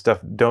to do this stuff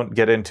don't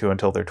get into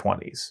until their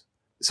 20s.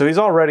 So he's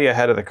already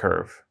ahead of the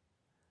curve.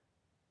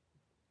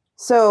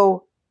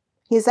 So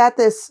he's at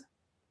this,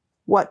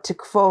 what to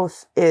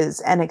Kvothe is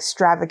an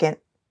extravagant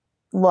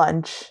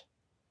lunch.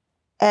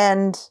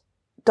 And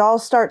Dal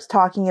starts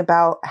talking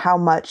about how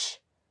much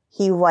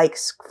he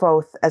likes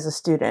Kvothe as a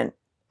student.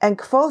 And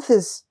Kvothe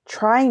is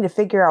trying to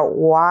figure out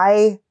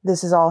why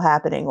this is all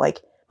happening.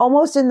 Like,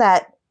 almost in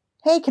that,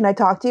 hey, can I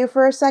talk to you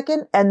for a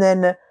second? And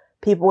then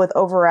people with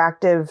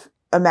overactive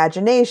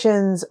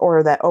imaginations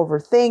or that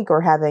overthink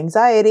or have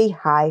anxiety,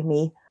 hi,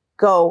 me,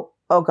 go,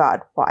 oh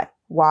God, why?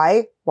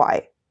 Why?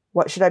 Why?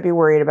 What should I be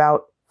worried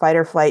about? Fight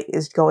or flight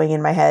is going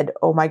in my head.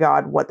 Oh my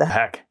God, what the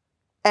heck?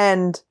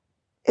 And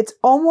it's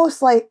almost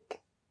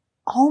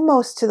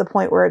to the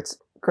point where it's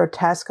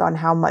grotesque on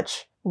how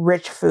much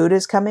rich food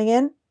is coming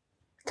in.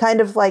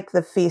 Kind of like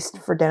the feast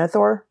for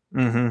Denethor.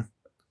 Mm-hmm.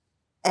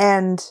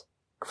 And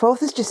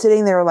Kvothe is just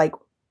sitting there like,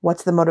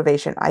 what's the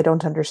motivation? I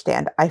don't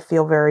understand. I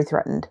feel very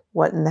threatened.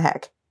 What in the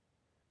heck?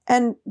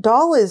 And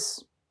Dal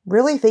is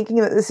really thinking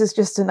that this is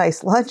just a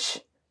nice lunch.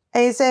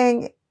 And he's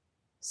saying,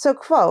 so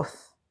Kvothe,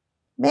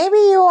 maybe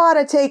you ought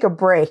to take a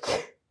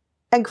break.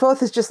 And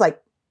Kvothe is just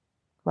like,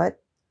 what?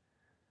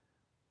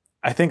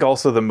 I think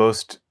also the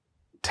most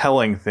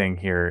telling thing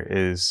here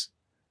is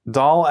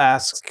Dal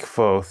asks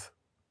Kvothe,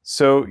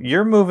 so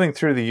you're moving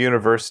through the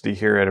university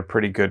here at a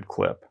pretty good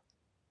clip.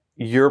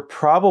 You're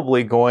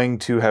probably going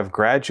to have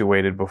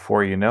graduated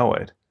before you know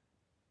it.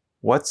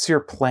 What's your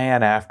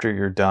plan after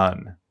you're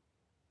done?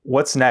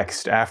 What's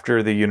next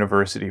after the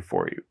university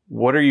for you?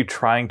 What are you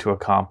trying to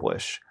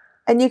accomplish?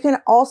 And you can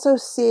also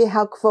see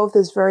how Kvothe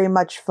is very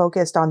much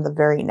focused on the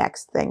very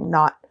next thing,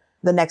 not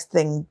the next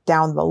thing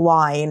down the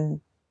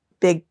line,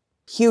 big,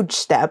 huge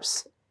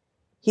steps.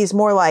 He's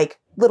more like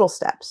little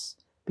steps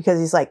because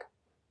he's like,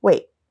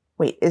 wait,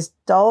 is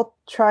Dal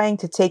trying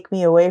to take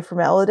me away from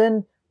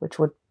Elladan, which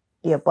would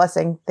be a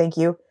blessing, thank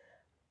you,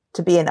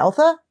 to be an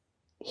Eltha?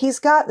 He's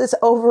got this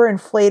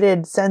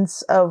overinflated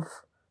sense of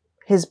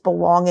his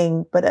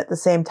belonging, but at the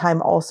same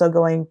time also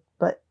going,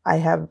 but I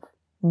have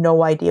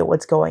no idea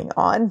what's going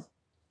on.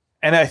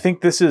 And I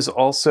think this is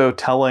also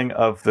telling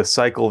of the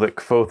cycle that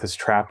Kvothe has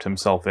trapped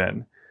himself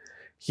in.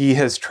 He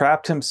has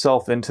trapped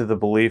himself into the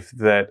belief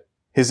that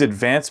his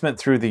advancement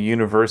through the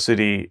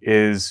university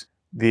is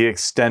the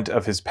extent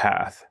of his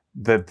path,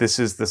 that this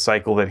is the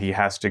cycle that he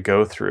has to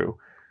go through,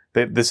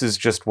 that this is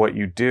just what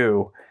you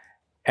do.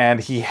 And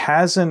he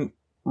hasn't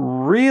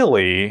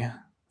really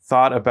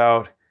thought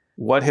about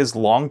what his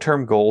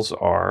long-term goals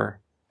are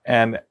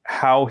and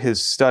how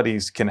his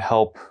studies can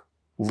help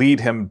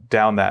lead him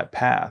down that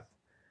path.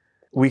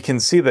 We can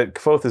see that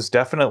Kvothe is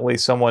definitely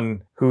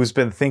someone who's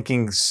been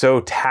thinking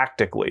so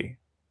tactically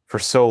for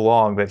so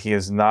long that he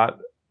has not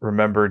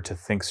remembered to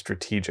think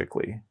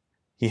strategically.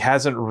 He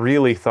hasn't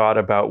really thought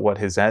about what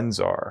his ends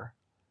are,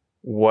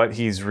 what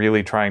he's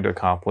really trying to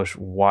accomplish,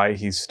 why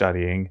he's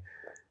studying.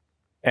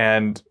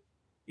 And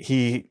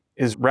he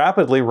is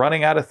rapidly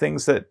running out of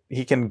things that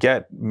he can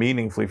get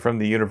meaningfully from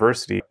the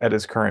university at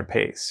his current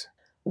pace.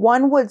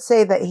 One would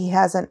say that he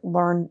hasn't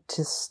learned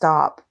to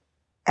stop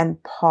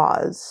and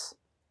pause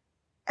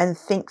and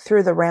think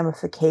through the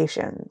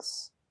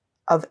ramifications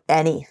of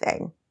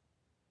anything.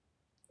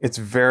 It's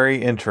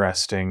very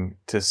interesting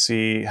to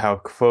see how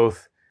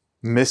Kvothe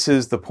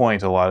misses the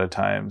point a lot of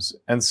times.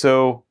 And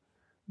so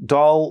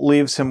Dal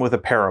leaves him with a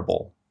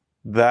parable,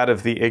 that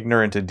of the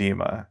ignorant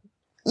edema.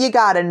 You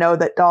gotta know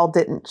that Dal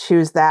didn't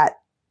choose that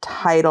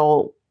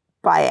title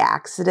by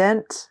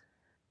accident.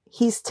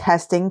 He's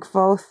testing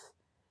Kvothe.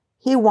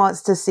 He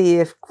wants to see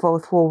if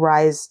Kvothe will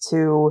rise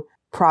to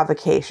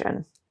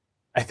provocation.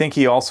 I think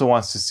he also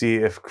wants to see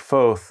if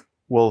Kvothe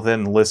will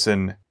then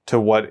listen to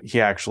what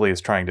he actually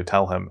is trying to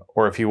tell him,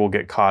 or if he will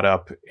get caught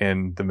up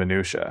in the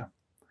minutia.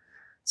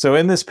 So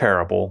in this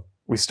parable,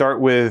 we start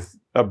with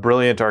a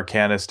brilliant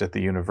arcanist at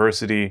the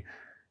university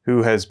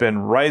who has been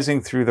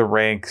rising through the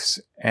ranks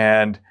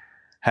and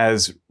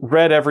has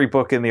read every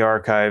book in the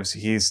archives.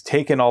 He's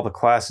taken all the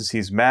classes,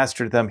 he's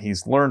mastered them,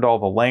 he's learned all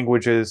the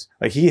languages.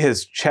 Like, he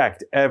has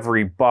checked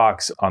every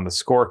box on the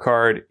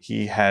scorecard.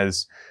 He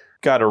has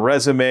got a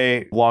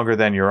resume longer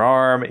than your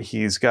arm.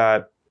 He's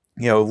got,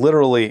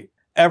 literally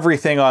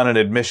everything on an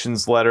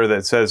admissions letter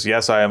that says,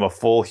 yes, I am a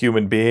full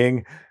human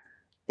being.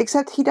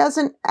 Except he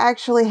doesn't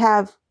actually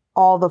have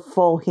all the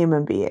full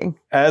human being.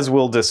 As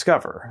we'll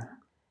discover.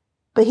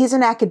 But he's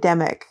an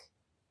academic.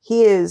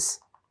 He is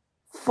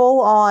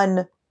full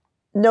on,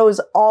 knows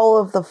all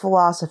of the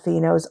philosophy,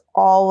 knows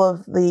all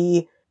of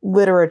the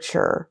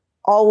literature,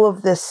 all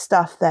of this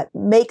stuff that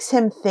makes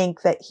him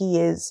think that he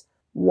is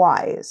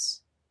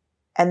wise.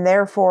 And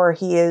therefore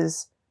he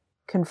is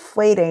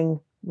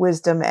conflating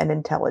wisdom and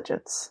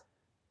intelligence.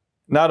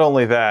 Not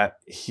only that,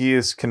 he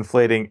is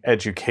conflating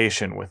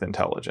education with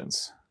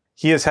intelligence.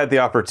 He has had the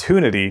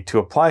opportunity to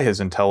apply his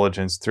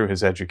intelligence through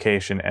his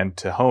education and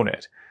to hone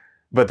it.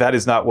 But that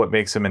is not what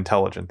makes him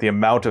intelligent. The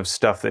amount of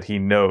stuff that he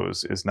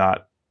knows is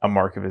not a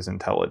mark of his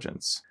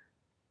intelligence.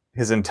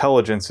 His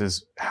intelligence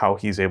is how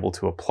he's able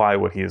to apply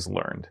what he has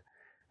learned,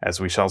 as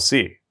we shall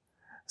see.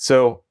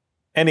 So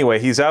anyway,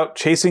 he's out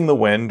chasing the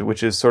wind,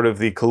 which is sort of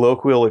the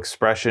colloquial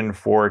expression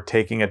for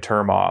taking a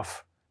term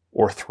off,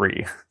 or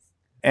 3.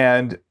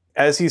 And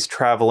as he's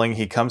traveling,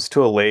 he comes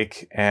to a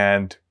lake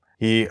and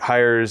he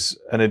hires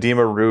an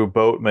Edema Rue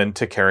boatman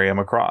to carry him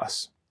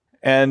across.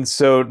 And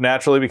so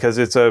naturally, because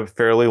it's a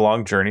fairly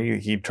long journey,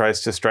 he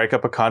tries to strike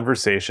up a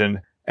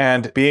conversation.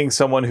 And being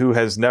someone who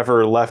has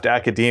never left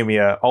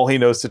academia, all he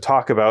knows to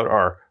talk about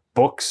are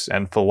books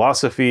and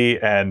philosophy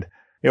and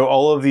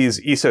all of these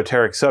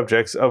esoteric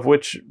subjects of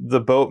which the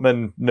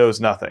boatman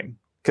knows nothing.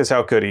 Because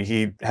how could he?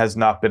 He has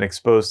not been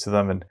exposed to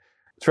them. And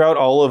throughout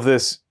all of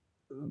this,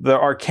 the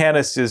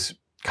arcanist is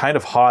kind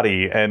of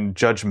haughty and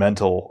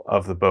judgmental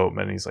of the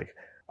boatman. He's like,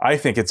 I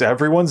think it's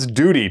everyone's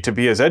duty to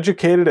be as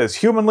educated as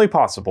humanly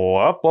possible.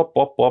 Blah, blah,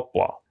 blah, blah,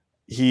 blah.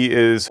 He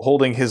is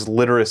holding his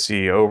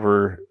literacy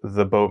over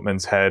the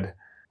boatman's head.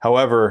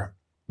 However,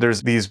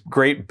 there's these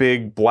great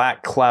big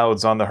black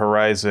clouds on the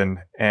horizon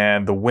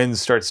and the wind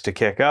starts to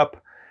kick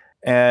up.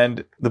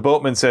 And the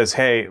boatman says,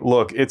 hey,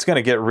 look, it's going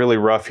to get really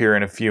rough here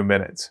in a few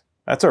minutes.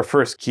 That's our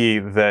first key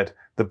that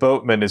the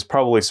boatman is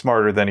probably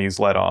smarter than he's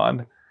let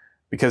on,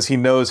 because he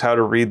knows how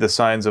to read the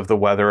signs of the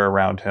weather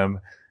around him,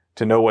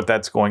 to know what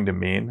that's going to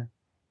mean,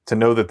 to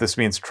know that this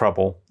means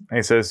trouble. And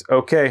he says,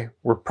 okay,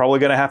 we're probably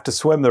going to have to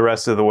swim the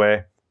rest of the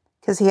way.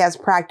 Because he has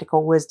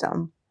practical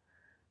wisdom.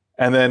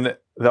 And then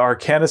the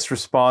arcanist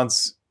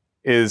response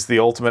is the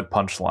ultimate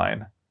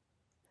punchline.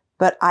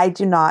 But I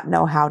do not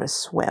know how to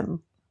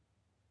swim.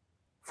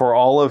 For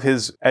all of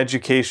his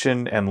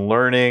education and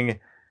learning,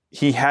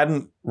 he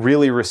hadn't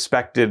really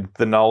respected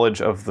the knowledge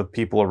of the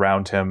people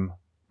around him,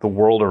 the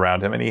world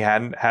around him, and he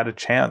hadn't had a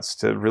chance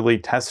to really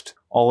test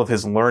all of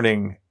his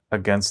learning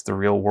against the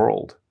real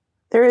world.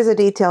 There is a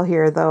detail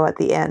here, though, at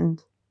the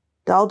end.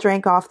 Dal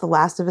drank off the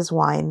last of his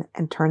wine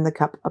and turned the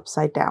cup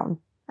upside down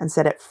and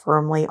set it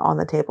firmly on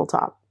the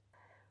tabletop.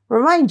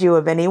 Remind you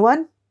of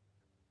anyone?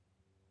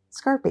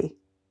 Scarpy.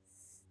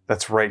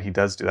 That's right, he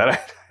does do that. I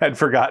had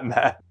forgotten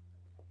that.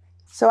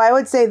 So I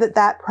would say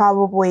that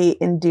probably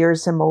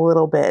endears him a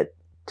little bit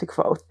to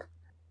Kvothe.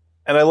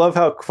 And I love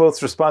how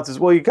Kvothe's response is,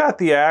 well, you got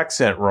the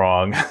accent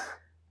wrong.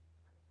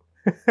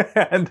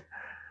 And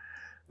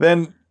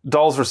then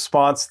Dal's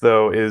response,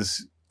 though,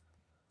 is,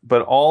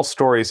 but all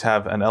stories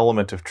have an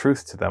element of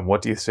truth to them.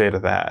 What do you say to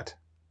that?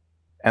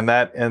 And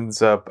that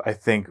ends up, I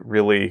think,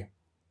 really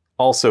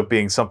also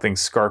being something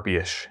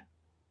Scarpy-ish.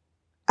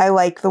 I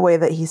like the way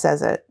that he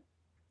says it.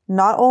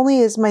 Not only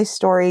is my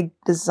story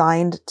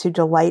designed to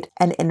delight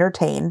and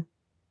entertain,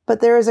 but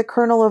there is a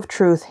kernel of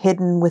truth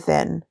hidden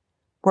within,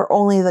 where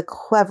only the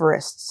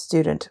cleverest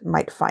student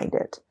might find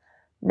it.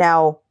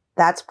 Now,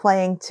 that's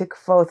playing to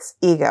Kvothe's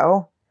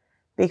ego,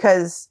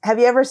 because have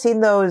you ever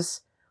seen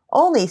those,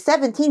 only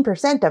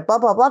 17% of blah,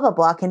 blah, blah, blah,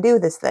 blah can do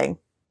this thing?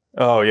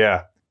 Oh,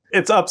 yeah.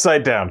 It's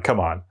upside down. Come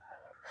on.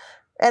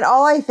 And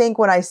all I think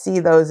when I see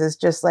those is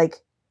just like,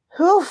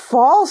 who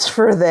falls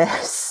for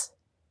this?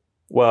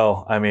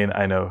 Well, I mean,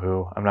 I know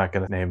who. I'm not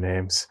going to name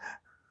names.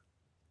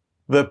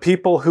 The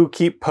people who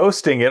keep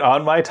posting it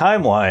on my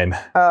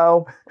timeline.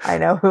 Oh, I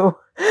know who.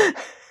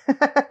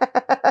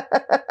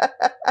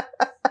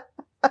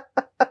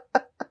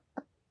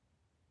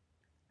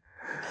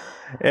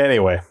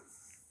 Anyway.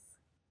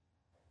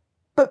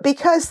 But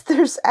because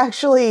there's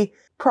actually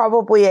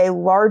probably a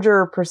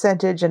larger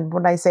percentage, and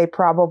when I say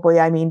probably,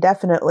 I mean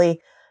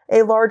definitely,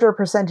 a larger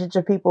percentage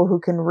of people who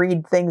can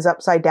read things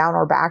upside down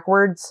or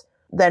backwards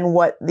than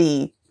what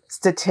the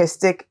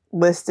statistic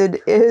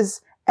listed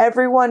is,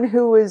 everyone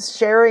who is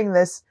sharing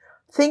this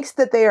thinks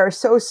that they are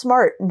so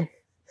smart. And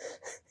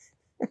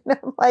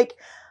I'm like,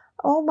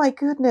 oh my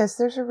goodness,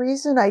 there's a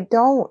reason I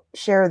don't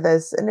share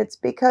this. And it's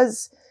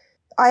because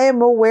I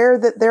am aware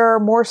that there are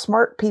more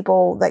smart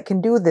people that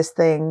can do this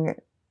thing.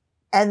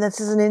 And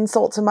this is an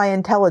insult to my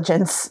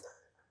intelligence.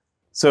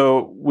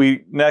 So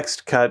we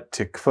next cut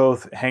to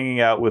Kvothe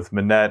hanging out with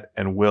Minette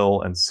and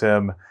Will and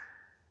Sim.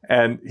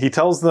 And he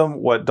tells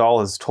them what Dal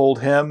has told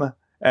him.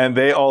 And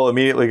they all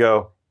immediately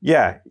go,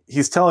 yeah,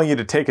 he's telling you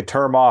to take a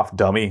term off,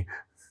 dummy.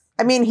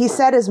 I mean, he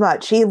said as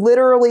much. He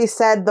literally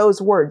said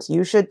those words.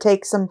 You should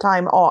take some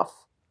time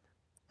off.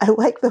 I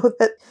like, though,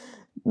 that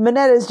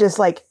Minette is just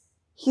like,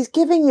 he's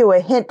giving you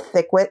a hint,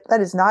 Thickwit.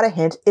 That is not a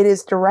hint. It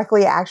is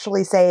directly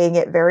actually saying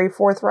it very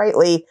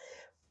forthrightly.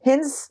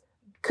 Hints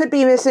could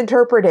be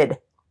misinterpreted.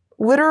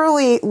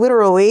 Literally,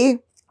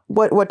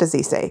 what does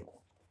he say?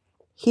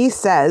 He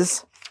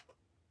says,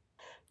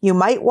 you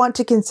might want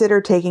to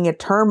consider taking a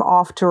term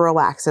off to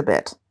relax a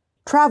bit.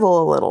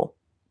 Travel a little.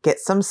 Get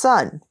some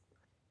sun.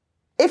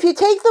 If you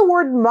take the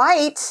word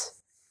might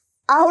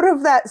out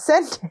of that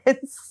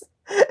sentence,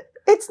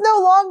 it's no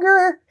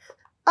longer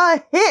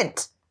a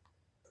hint.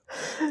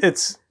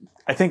 It's,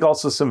 I think,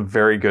 also some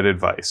very good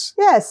advice.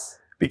 Yes.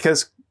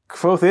 Because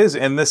Kvothe is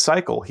in this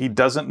cycle. He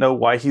doesn't know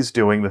why he's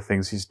doing the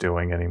things he's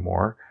doing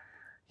anymore.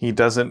 He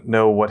doesn't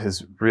know what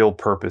his real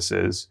purpose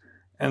is.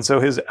 And so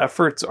his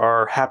efforts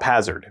are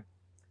haphazard.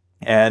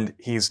 and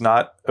he's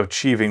not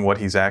achieving what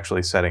he's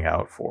actually setting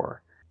out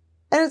for.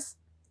 And it's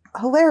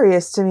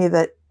hilarious to me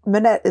that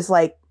Minette is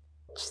like,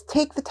 just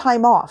take the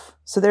time off.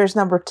 So there's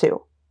number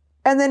 2.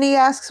 And then he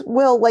asks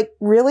Will, like,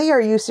 really?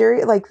 Are you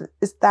serious? Like,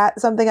 is that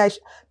something I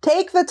should...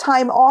 Take the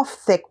time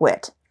off,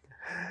 Thickwit.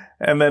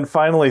 And then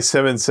finally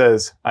Simmons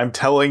says, I'm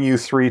telling you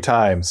 3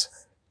 times,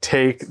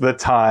 take the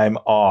time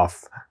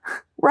off.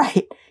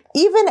 Right.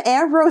 Even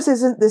Ambrose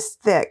isn't this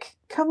thick.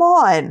 Come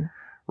on.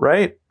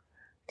 Right?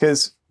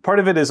 Because part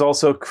of it is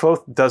also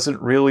Kvothe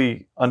doesn't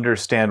really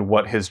understand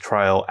what his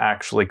trial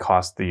actually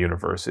cost the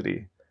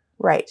university.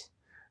 Right.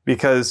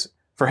 Because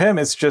for him,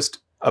 it's just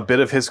a bit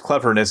of his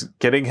cleverness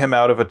getting him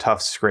out of a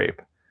tough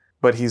scrape.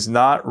 But he's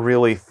not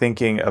really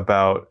thinking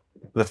about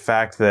the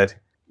fact that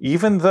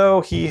even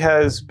though he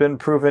has been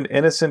proven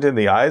innocent in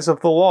the eyes of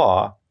the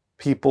law,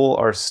 people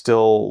are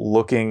still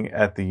looking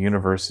at the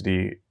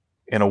university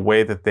in a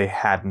way that they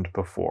hadn't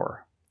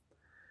before.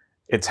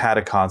 It's had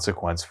a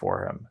consequence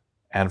for him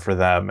and for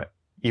them,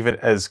 even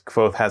as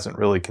Kvothe hasn't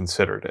really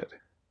considered it.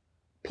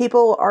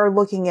 People are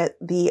looking at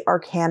the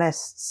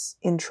Arcanists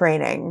in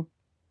training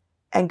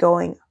and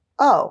going,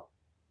 oh,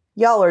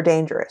 y'all are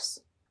dangerous.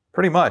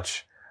 Pretty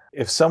much.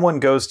 If someone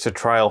goes to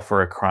trial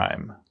for a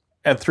crime,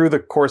 and through the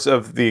course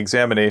of the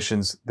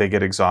examinations, they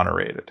get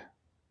exonerated,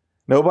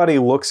 nobody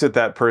looks at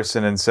that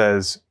person and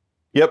says,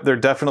 yep, they're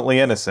definitely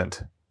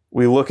innocent.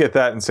 We look at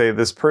that and say,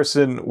 this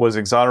person was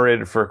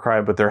exonerated for a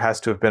crime, but there has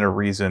to have been a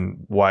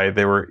reason why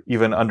they were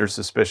even under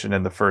suspicion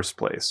in the first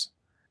place.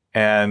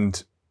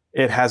 And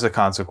it has a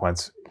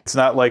consequence. It's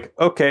not like,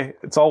 okay,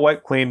 it's all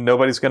wiped clean.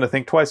 Nobody's going to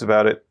think twice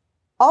about it.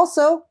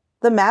 Also,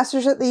 the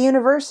masters at the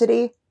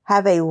university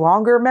have a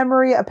longer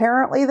memory,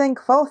 apparently, than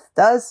Kvothe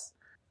does.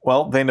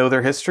 Well, they know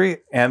their history,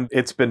 and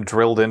it's been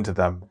drilled into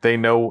them. They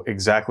know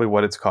exactly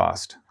what it's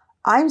cost.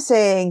 I'm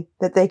saying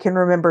that they can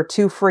remember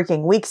 2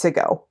 freaking weeks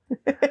ago.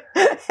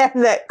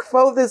 And that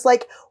Kvothe is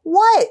like,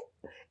 what?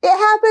 It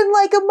happened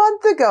like a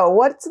month ago.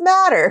 What's the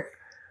matter?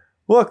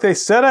 Look, they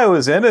said I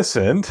was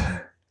innocent.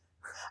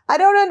 I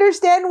don't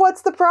understand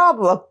what's the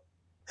problem.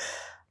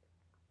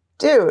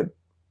 Dude,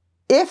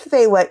 if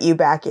they let you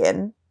back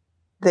in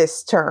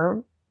this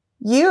term,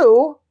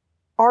 you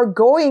are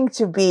going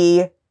to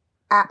be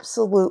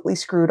absolutely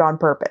screwed on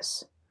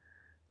purpose.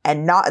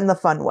 And not in the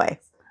fun way.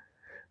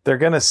 They're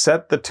going to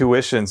set the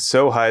tuition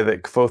so high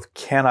that Kvothe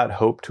cannot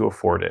hope to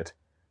afford it.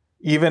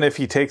 Even if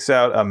he takes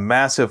out a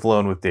massive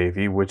loan with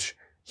Davy, which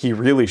he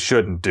really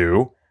shouldn't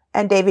do.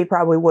 And Davy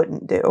probably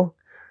wouldn't do.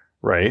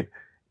 Right.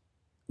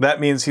 That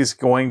means he's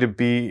going to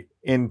be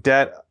in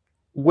debt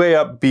way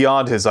up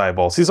beyond his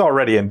eyeballs. He's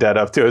already in debt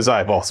up to his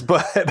eyeballs,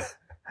 but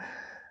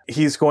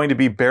he's going to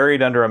be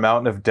buried under a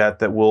mountain of debt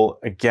that will,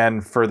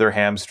 again, further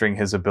hamstring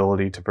his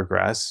ability to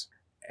progress.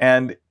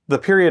 And the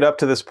period up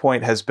to this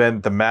point has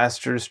been the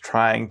masters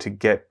trying to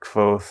get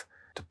Kvothe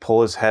to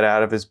pull his head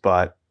out of his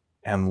butt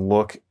and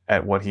look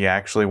at what he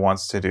actually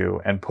wants to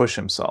do and push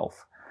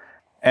himself.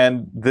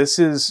 And this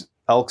is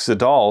Elk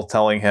Zadal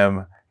telling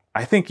him,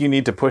 I think you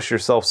need to push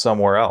yourself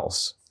somewhere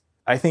else.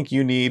 I think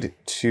you need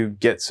to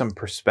get some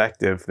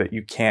perspective that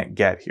you can't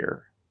get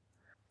here.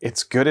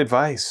 It's good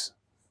advice.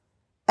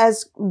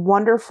 As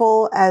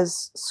wonderful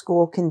as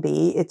school can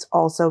be, it's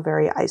also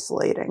very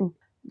isolating.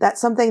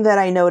 That's something that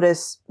I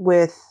notice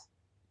with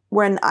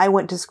when I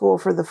went to school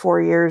for the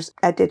 4 years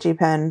at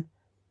DigiPen.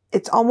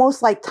 It's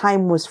almost like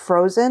time was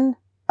frozen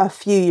a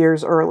few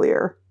years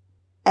earlier.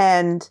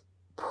 And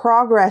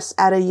progress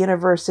at a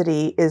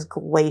university is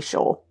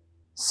glacial.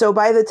 So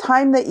by the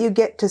time that you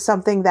get to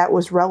something that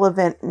was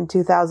relevant in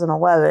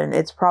 2011,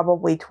 it's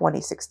probably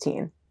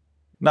 2016.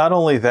 Not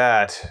only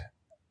that,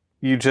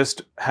 you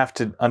just have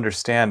to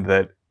understand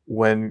that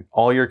when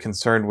all you're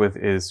concerned with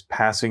is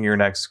passing your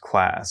next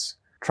class,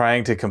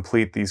 trying to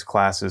complete these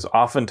classes,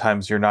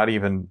 oftentimes you're not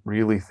even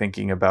really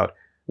thinking about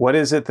what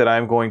is it that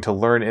I'm going to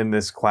learn in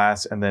this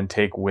class and then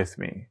take with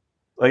me.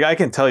 Like, I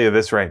can tell you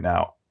this right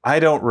now. I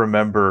don't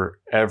remember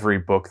every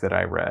book that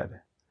I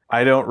read.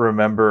 I don't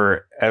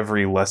remember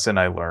every lesson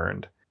I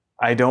learned.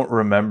 I don't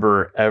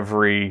remember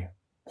every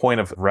point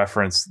of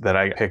reference that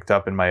I picked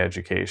up in my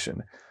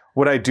education.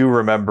 What I do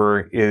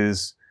remember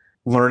is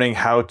learning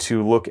how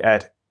to look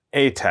at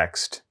a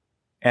text,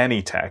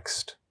 any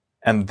text,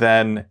 and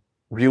then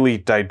really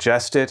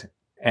digest it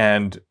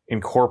and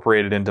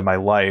incorporate it into my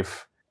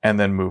life and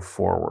then move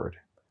forward.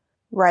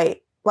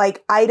 Right.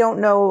 Like, I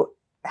don't know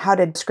how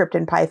to script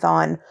in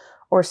Python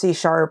or C#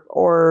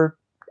 or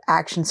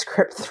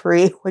ActionScript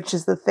 3, which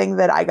is the thing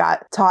that I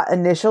got taught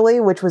initially,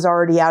 which was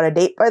already out of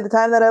date by the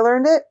time that I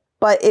learned it.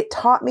 But it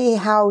taught me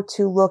how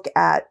to look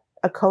at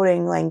a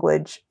coding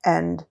language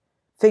and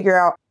figure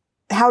out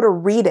how to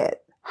read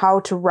it, how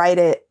to write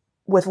it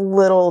with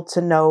little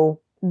to no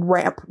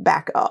ramp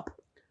back up.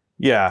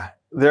 Yeah,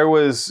 there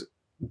was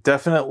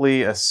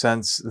definitely a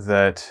sense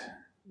that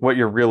what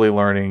you're really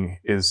learning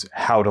is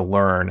how to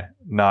learn,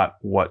 not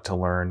what to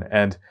learn.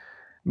 And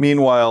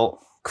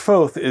meanwhile,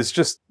 Kvothe is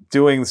just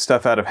doing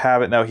stuff out of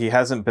habit now. He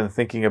hasn't been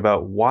thinking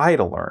about why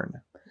to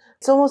learn.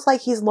 It's almost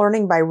like he's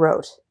learning by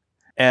rote.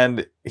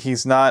 And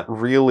he's not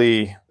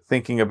really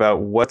thinking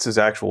about what's his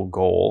actual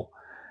goal.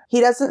 He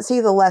doesn't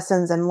see the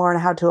lessons and learn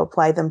how to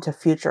apply them to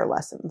future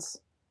lessons.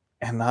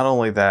 And not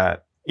only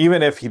that,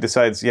 even if he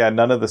decides, yeah,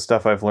 none of the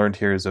stuff I've learned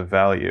here is of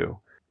value,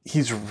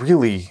 he's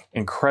really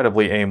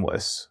incredibly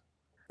aimless.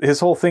 His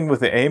whole thing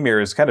with the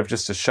Amir is kind of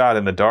just a shot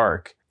in the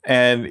dark.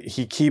 And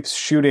he keeps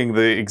shooting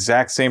the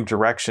exact same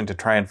direction to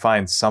try and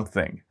find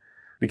something.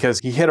 Because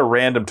he hit a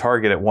random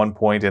target at one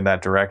point in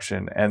that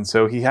direction. And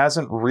so he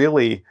hasn't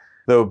really,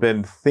 though,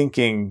 been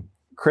thinking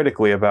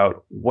critically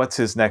about what's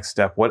his next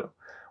step.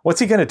 What's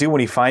he going to do when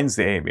he finds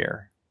the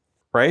Amir?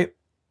 Right?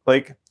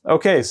 Like,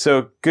 okay,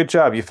 so good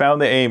job. You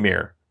found the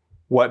Amir.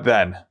 What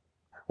then?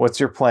 What's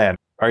your plan?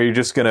 Are you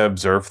just going to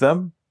observe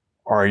them?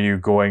 Are you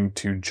going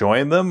to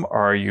join them?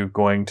 Are you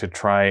going to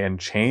try and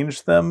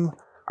change them?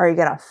 Are you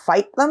going to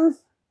fight them?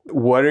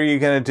 What are you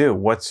going to do?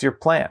 What's your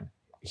plan?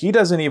 He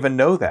doesn't even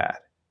know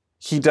that.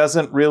 He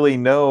doesn't really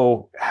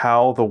know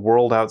how the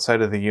world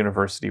outside of the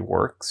university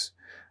works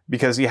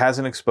because he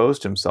hasn't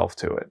exposed himself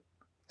to it.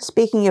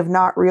 Speaking of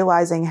not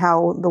realizing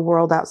how the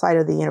world outside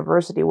of the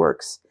university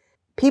works,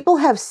 people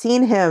have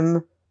seen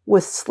him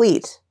with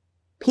Sleet.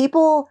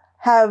 People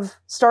have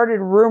started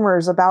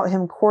rumors about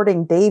him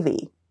courting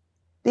Davy.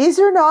 These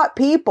are not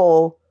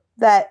people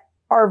that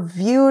are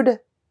viewed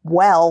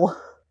well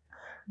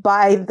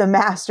by the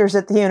masters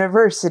at the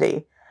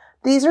university.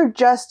 These are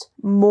just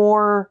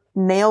more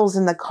nails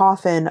in the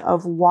coffin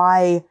of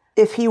why,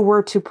 if he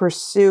were to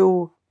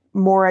pursue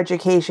more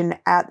education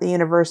at the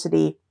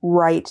university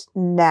right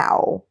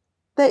now,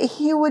 that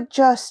he would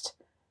just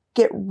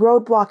get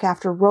roadblock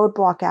after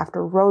roadblock after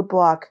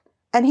roadblock,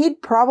 and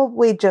he'd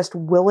probably just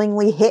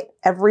willingly hit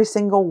every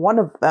single one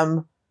of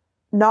them,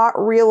 not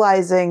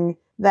realizing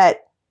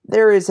that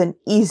there is an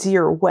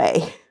easier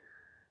way.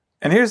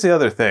 And here's the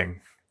other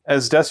thing.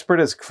 As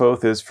desperate as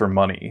Kvothe is for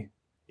money,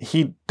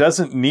 he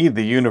doesn't need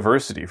the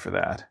university for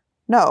that.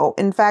 No,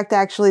 in fact,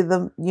 actually,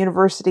 the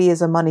university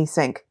is a money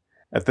sink.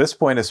 At this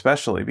point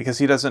especially, because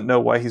he doesn't know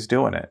why he's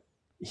doing it.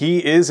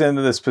 He is in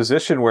this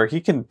position where he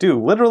can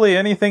do literally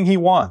anything he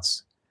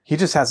wants. He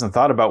just hasn't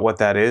thought about what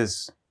that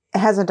is. It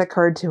hasn't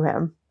occurred to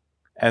him.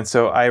 And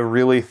so I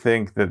really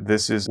think that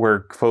this is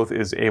where Kvothe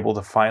is able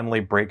to finally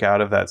break out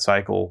of that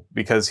cycle,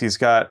 because he's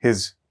got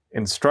his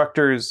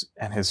instructors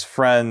and his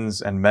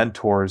friends and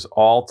mentors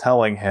all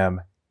telling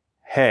him,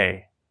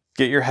 hey,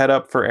 get your head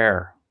up for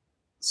air.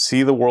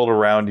 See the world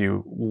around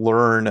you.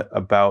 Learn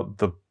about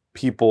the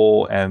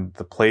people and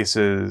the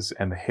places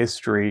and the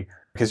history,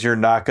 because you're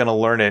not going to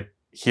learn it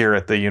here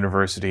at the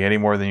university any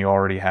more than you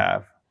already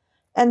have.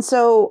 And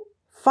so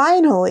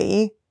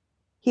finally,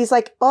 he's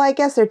like, well, I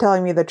guess they're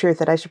telling me the truth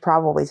that I should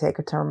probably take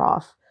a term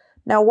off.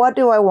 Now, what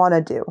do I want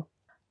to do?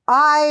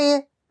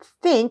 I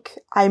think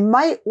I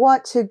might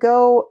want to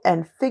go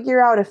and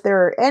figure out if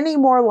there are any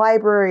more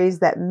libraries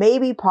that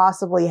maybe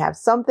possibly have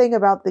something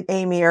about the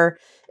Amir,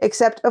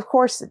 except, of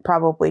course, it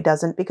probably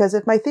doesn't, because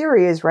if my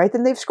theory is right,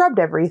 then they've scrubbed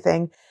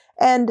everything.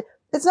 And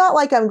it's not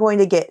like I'm going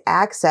to get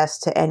access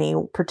to any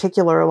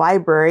particular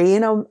library. You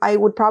know, I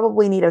would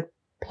probably need a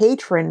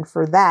patron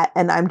for that.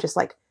 And I'm just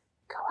like,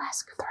 go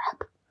ask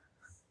Threp.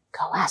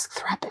 Go ask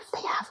Threp if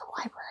they have a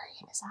library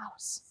in his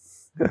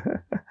house.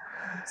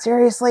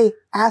 Seriously,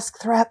 ask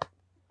Threp.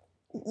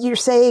 You're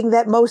saying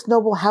that most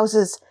noble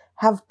houses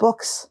have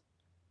books.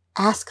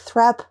 Ask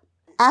Threp.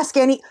 Ask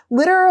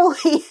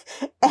literally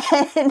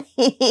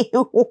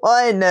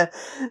anyone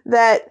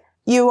that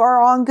you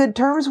are on good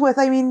terms with.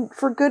 I mean,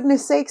 for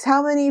goodness sakes,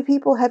 how many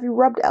people have you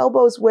rubbed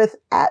elbows with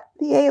at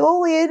the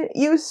Aeolian?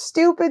 You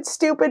stupid,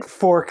 stupid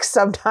fork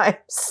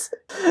sometimes.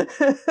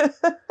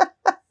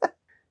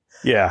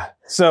 Yeah.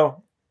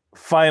 So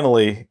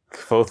finally,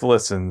 Kvothe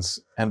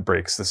listens and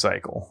breaks the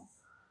cycle.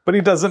 But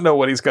he doesn't know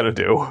what he's going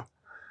to do,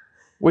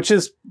 which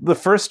is the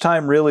first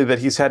time really that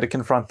he's had to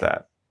confront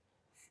that.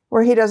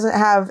 Where he doesn't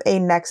have a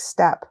next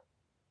step.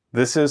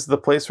 This is the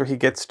place where he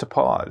gets to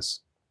pause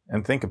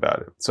and think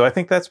about it. So I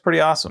think that's pretty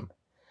awesome.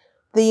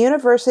 The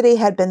university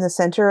had been the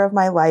center of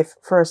my life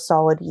for a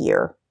solid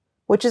year,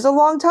 which is a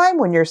long time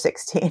when you're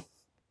 16.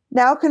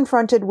 Now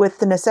confronted with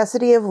the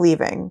necessity of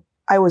leaving,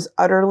 I was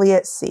utterly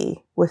at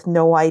sea with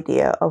no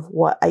idea of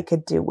what I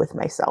could do with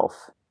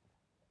myself.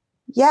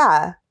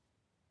 Yeah,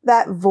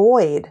 that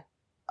void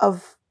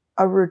of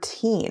a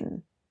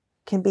routine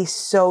can be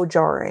so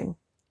jarring.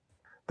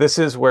 This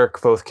is where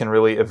Kvothe can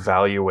really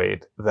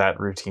evaluate that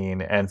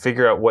routine and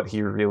figure out what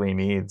he really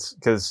needs,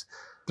 because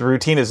the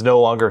routine is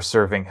no longer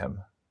serving him,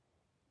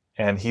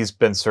 and he's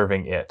been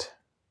serving it.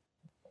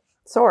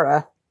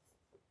 Sorta.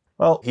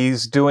 Well,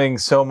 he's doing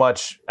so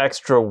much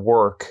extra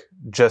work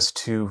just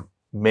to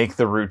make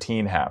the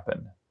routine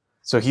happen.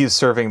 So he's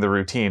serving the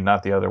routine,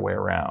 not the other way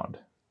around.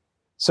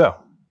 So,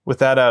 with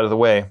that out of the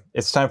way,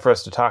 it's time for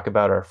us to talk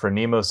about our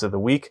Phronimos of the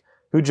week.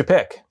 Who'd you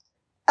pick?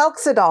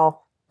 Elxidal.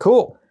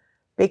 Cool.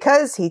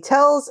 Because he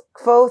tells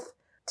Kvothe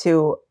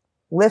to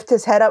lift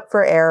his head up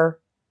for air,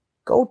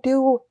 go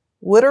do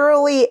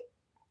literally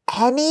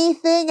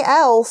anything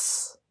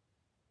else.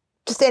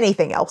 Just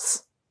anything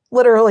else.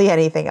 Literally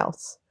anything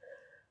else.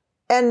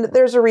 And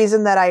there's a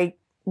reason that I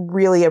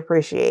really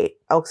appreciate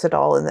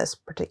Elxidal in this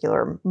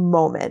particular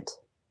moment.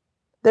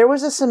 There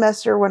was a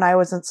semester when I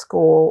was in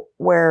school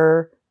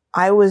where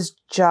I was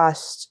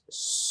just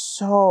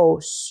so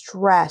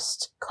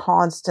stressed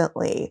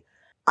constantly.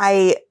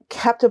 I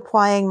kept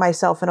applying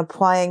myself and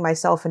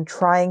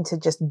trying to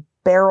just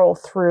barrel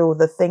through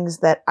the things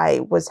that I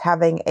was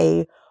having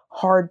a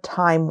hard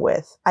time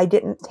with. I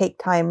didn't take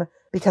time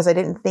because I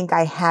didn't think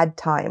I had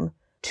time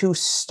to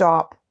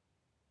stop,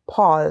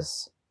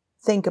 pause,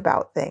 think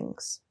about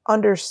things,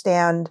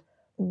 understand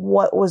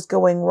what was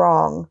going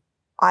wrong.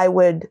 I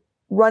would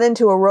run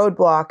into a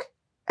roadblock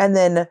and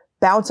then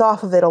bounce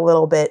off of it a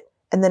little bit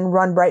and then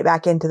run right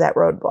back into that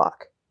roadblock.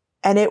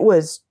 And it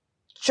was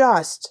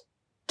just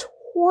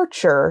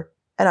torture.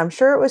 And I'm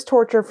sure it was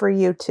torture for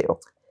you too.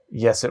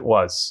 Yes, it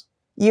was.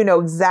 You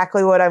know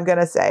exactly what I'm going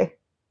to say.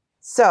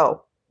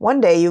 So one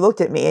day you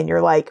looked at me and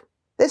you're like,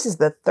 this is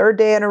the third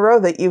day in a row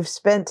that you've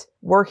spent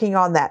working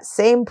on that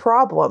same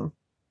problem.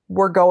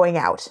 We're going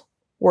out.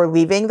 We're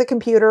leaving the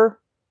computer.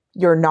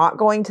 You're not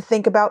going to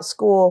think about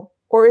school.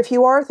 Or if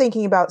you are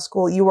thinking about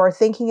school, you are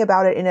thinking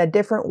about it in a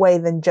different way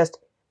than just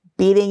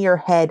beating your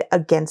head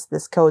against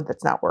this code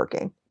that's not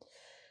working.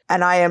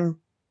 And I am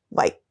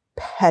like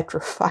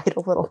petrified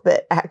a little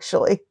bit,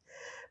 actually,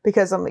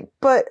 because I'm like,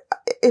 but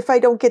if I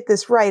don't get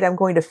this right, I'm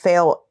going to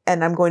fail,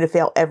 and I'm going to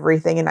fail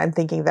everything. And I'm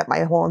thinking that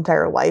my whole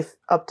entire life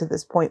up to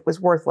this point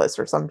was worthless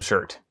or some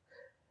shirt.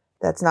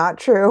 That's not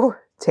true.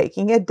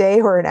 Taking a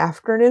day or an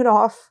afternoon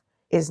off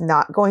is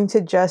not going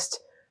to just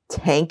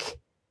tank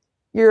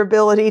your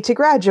ability to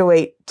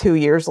graduate 2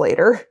 years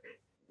later.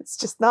 It's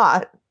just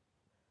not.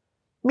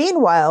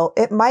 Meanwhile,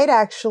 it might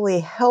actually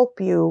help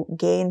you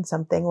gain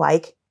something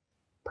like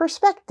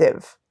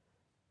perspective,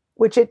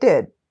 which it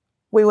did.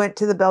 We went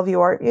to the Bellevue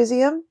Art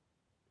Museum,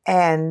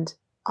 and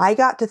I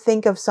got to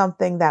think of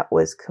something that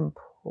was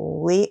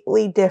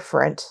completely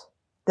different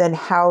than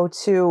how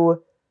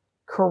to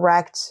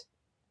correct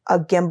a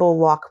gimbal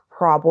lock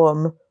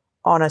problem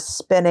on a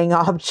spinning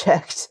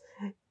object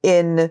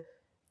in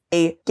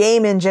a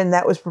game engine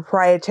that was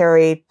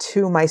proprietary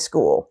to my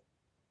school,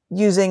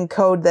 using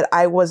code that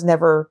I was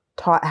never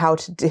taught how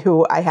to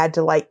do. I had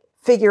to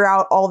figure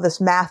out all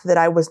this math that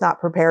I was not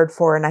prepared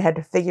for, and I had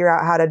to figure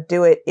out how to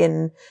do it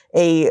in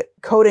a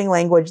coding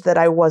language that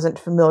I wasn't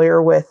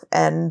familiar with,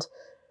 and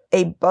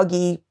a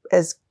buggy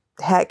as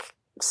heck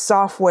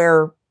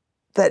software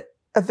that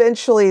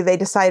eventually they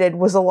decided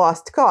was a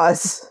lost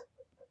cause.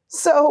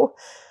 So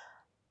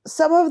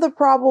some of the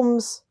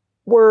problems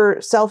were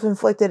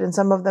self-inflicted and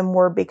some of them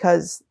were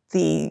because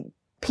the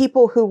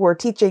people who were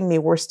teaching me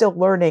were still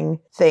learning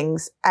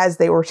things as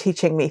they were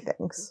teaching me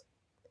things.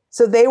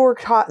 So they were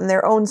caught in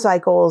their own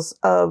cycles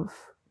of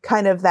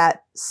kind of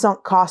that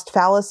sunk cost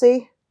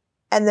fallacy.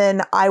 And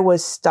then I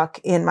was stuck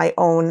in my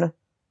own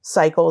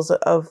cycles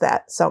of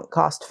that sunk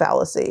cost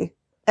fallacy.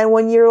 And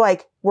when you're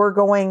like, we're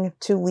going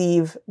to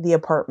leave the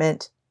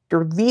apartment,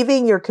 you're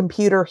leaving your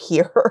computer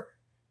here.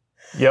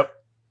 Yep.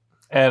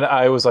 And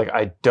I was like,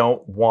 I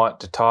don't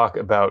want to talk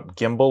about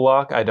gimbal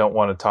lock. I don't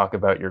want to talk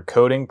about your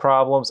coding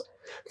problems.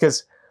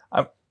 Because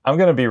I'm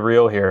going to be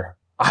real here.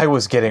 I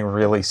was getting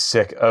really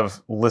sick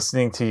of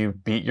listening to you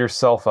beat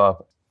yourself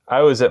up.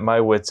 I was at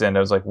my wit's end.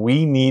 I was like,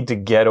 we need to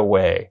get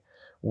away.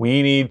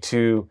 We need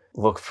to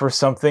look for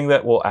something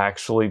that will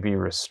actually be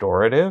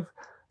restorative.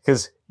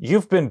 Because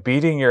you've been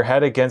beating your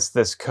head against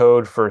this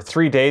code for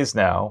 3 days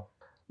now.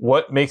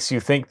 What makes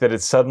you think that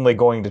it's suddenly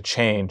going to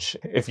change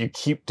if you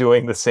keep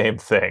doing the same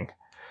thing?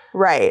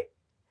 Right.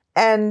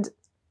 And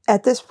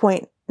at this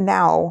point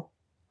now,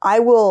 I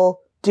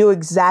will do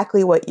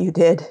exactly what you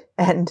did.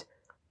 And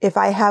if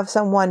I have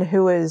someone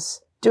who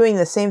is doing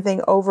the same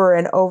thing over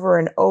and over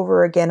and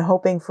over again,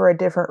 hoping for a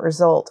different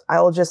result,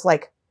 I will just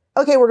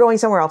okay, we're going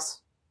somewhere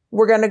else.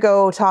 We're going to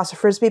go toss a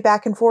Frisbee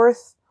back and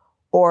forth,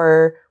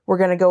 or we're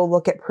going to go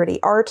look at pretty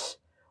art,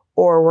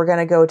 or we're going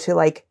to go to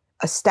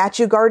a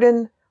statue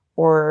garden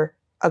or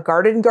a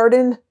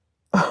garden,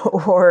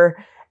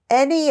 or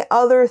any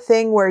other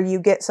thing where you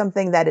get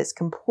something that is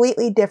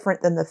completely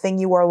different than the thing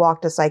you are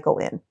locked a cycle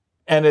in.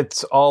 And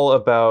it's all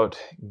about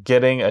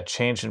getting a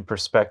change in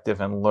perspective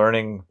and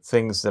learning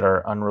things that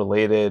are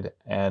unrelated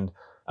and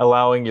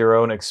allowing your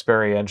own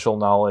experiential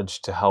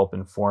knowledge to help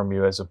inform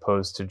you as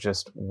opposed to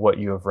just what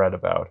you have read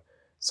about.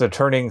 So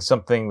turning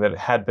something that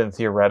had been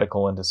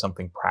theoretical into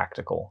something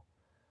practical,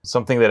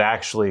 something that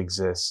actually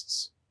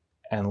exists,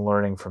 and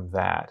learning from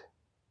that.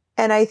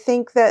 And I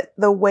think that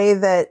the way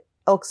that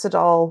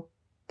Elxidal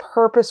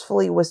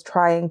purposefully was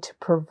trying to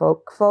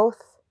provoke Kvothe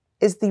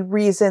is the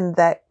reason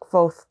that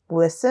Kvothe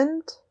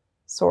listened,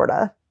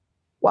 sorta,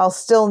 while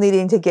still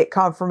needing to get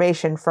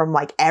confirmation from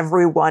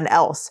everyone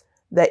else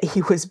that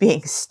he was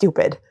being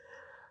stupid.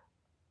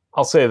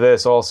 I'll say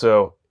this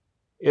also,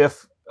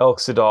 if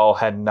Elxidal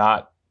had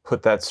not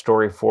put that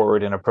story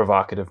forward in a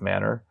provocative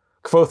manner,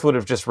 Kvothe would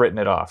have just written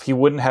it off. He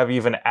wouldn't have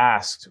even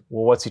asked,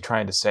 well, what's he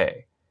trying to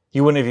say?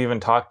 He wouldn't have even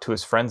talked to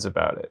his friends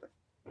about it.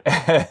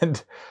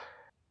 And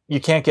you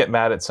can't get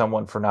mad at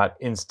someone for not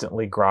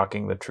instantly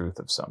grokking the truth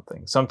of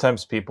something.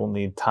 Sometimes people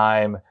need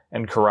time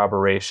and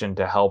corroboration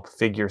to help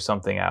figure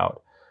something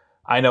out.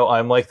 I know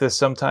I'm like this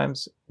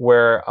sometimes,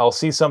 where I'll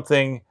see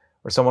something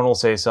or someone will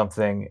say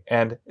something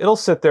and it'll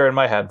sit there in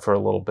my head for a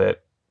little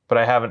bit, but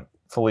I haven't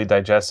fully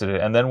digested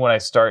it. And then when I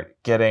start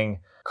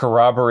getting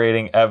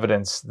corroborating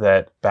evidence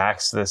that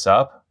backs this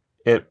up,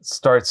 it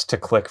starts to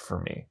click for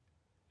me.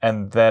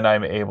 And then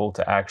I'm able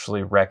to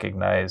actually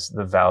recognize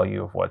the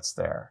value of what's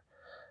there.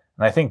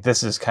 And I think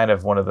this is kind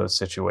of one of those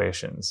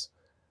situations.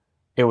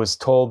 It was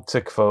told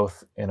to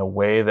Kvothe in a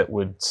way that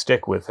would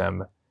stick with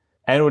him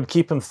and would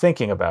keep him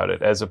thinking about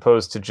it, as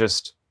opposed to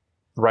just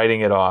writing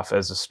it off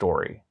as a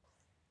story.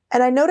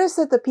 And I noticed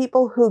that the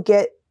people who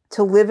get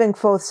to live in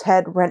Kvothe's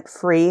head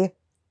rent-free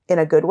in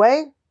a good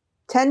way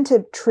tend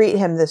to treat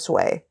him this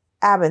way.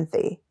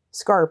 Abinthy,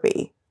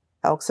 Scarpy,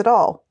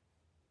 Elxadal,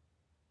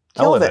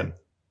 Kilvin. Elladan.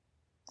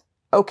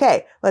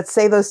 Okay, let's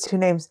say those two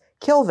names.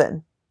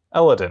 Kilvin.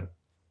 Elladan.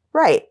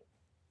 Right.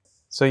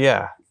 So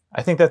yeah,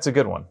 I think that's a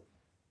good one.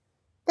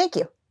 Thank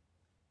you.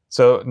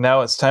 So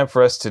now it's time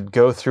for us to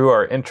go through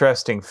our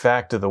interesting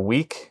fact of the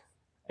week.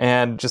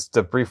 And just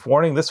a brief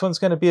warning, this one's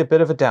going to be a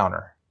bit of a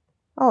downer.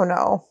 Oh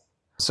no.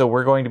 So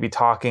we're going to be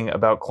talking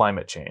about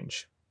climate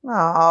change.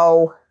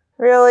 Oh,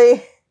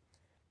 really?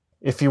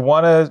 If you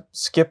want to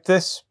skip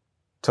this,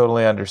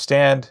 totally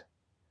understand.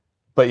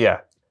 But yeah,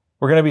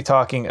 we're going to be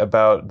talking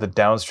about the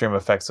downstream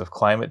effects of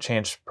climate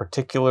change,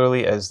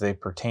 particularly as they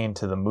pertain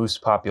to the moose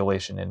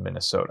population in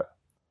Minnesota.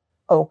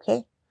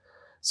 Okay.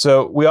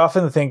 So we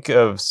often think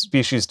of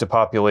species to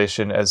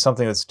population as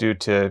something that's due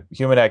to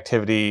human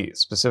activity,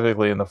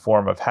 specifically in the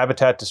form of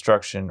habitat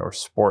destruction or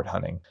sport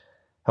hunting.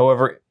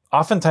 However,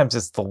 oftentimes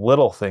it's the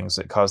little things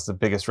that cause the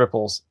biggest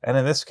ripples, and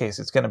in this case,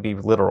 it's going to be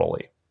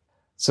literally.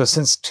 So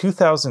since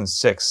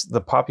 2006,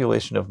 the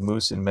population of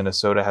moose in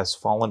Minnesota has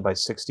fallen by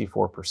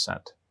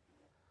 64%.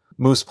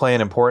 Moose play an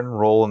important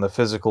role in the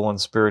physical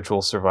and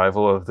spiritual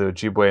survival of the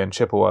Ojibwe and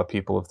Chippewa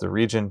people of the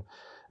region.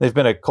 They've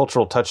been a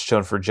cultural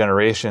touchstone for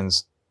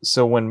generations.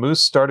 So when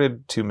moose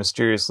started to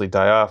mysteriously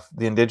die off,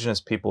 the indigenous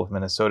people of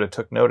Minnesota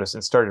took notice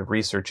and started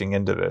researching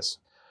into this.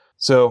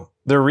 So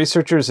their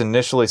researchers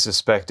initially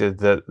suspected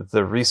that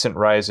the recent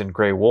rise in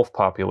gray wolf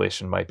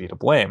population might be to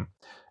blame,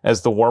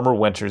 as the warmer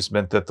winters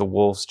meant that the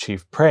wolves'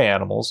 chief prey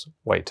animals,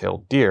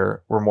 white-tailed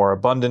deer, were more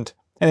abundant,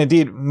 and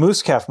indeed,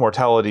 moose calf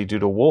mortality due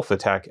to wolf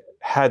attack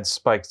had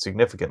spiked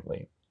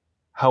significantly.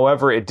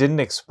 However, it didn't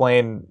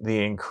explain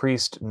the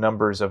increased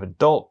numbers of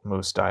adult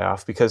moose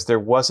die-off because there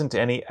wasn't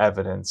any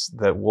evidence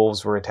that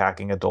wolves were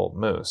attacking adult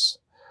moose.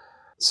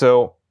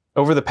 So,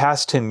 over the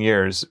past 10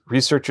 years,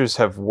 researchers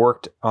have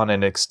worked on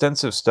an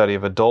extensive study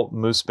of adult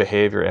moose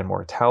behavior and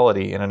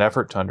mortality in an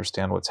effort to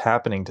understand what's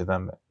happening to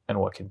them and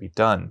what can be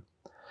done.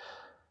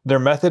 Their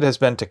method has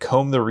been to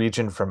comb the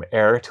region from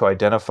air to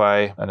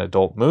identify an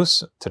adult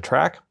moose to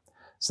track.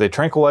 So they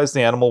tranquilize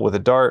the animal with a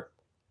dart,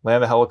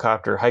 land the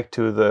helicopter, hike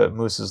to the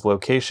moose's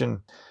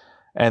location,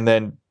 and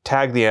then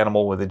tag the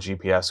animal with a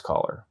GPS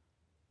collar.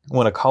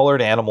 When a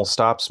collared animal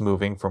stops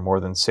moving for more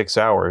than 6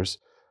 hours,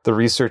 the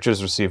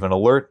researchers receive an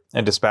alert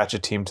and dispatch a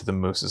team to the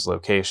moose's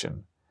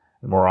location.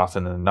 And more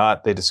often than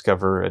not, they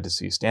discover a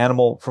deceased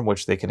animal from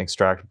which they can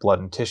extract blood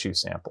and tissue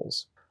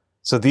samples.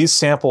 So these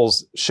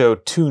samples show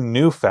two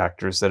new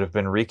factors that have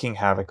been wreaking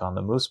havoc on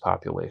the moose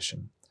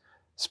population,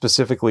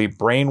 specifically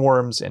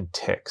brainworms and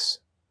ticks.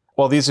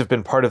 While these have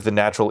been part of the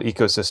natural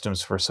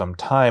ecosystems for some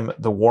time,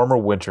 the warmer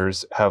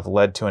winters have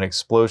led to an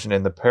explosion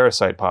in the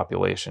parasite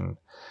population,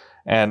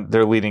 and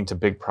they're leading to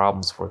big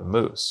problems for the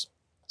moose.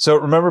 So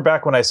remember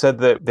back when I said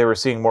that they were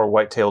seeing more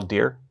white-tailed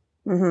deer?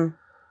 Mm-hmm.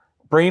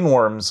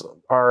 Brainworms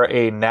are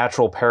a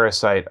natural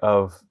parasite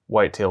of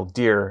white-tailed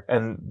deer,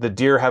 and the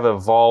deer have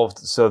evolved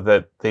so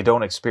that they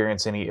don't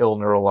experience any ill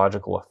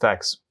neurological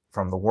effects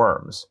from the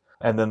worms.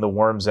 And then the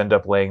worms end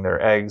up laying their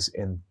eggs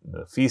in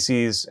the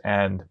feces,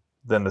 and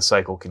then the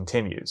cycle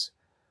continues.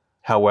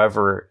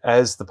 However,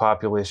 as the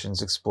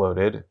populations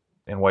exploded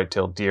in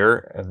white-tailed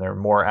deer, and they're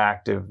more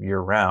active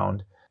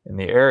year-round in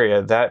the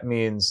area, that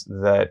means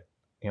that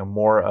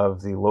more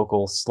of the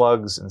local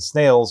slugs and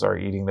snails are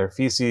eating their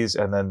feces,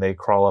 and then they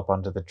crawl up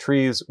onto the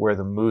trees where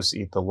the moose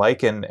eat the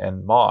lichen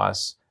and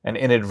moss, and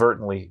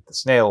inadvertently the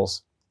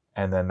snails,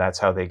 and then that's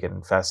how they get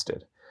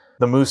infested.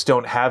 The moose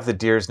don't have the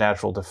deer's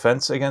natural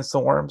defense against the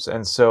worms,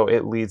 and so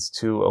it leads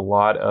to a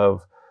lot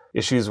of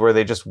issues where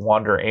they just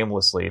wander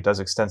aimlessly. It does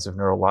extensive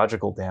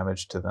neurological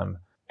damage to them,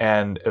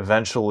 and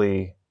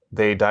eventually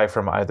they die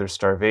from either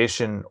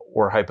starvation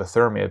or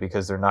hypothermia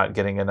because they're not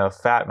getting enough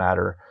fat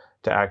matter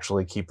to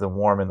actually keep them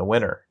warm in the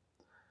winter.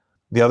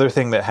 The other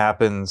thing that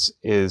happens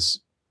is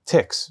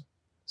ticks.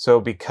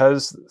 So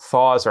because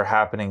thaws are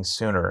happening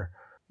sooner,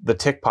 the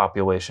tick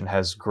population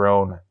has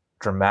grown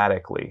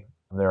dramatically.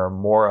 There are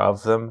more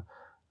of them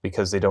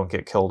because they don't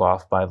get killed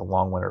off by the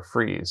long winter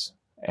freeze.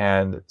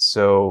 And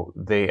so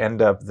they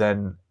end up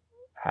then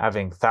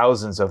having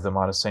thousands of them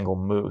on a single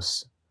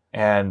moose.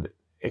 And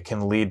it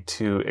can lead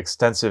to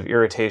extensive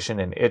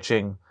irritation and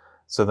itching.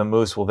 So the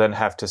moose will then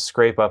have to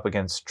scrape up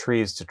against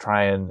trees to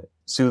try and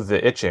soothe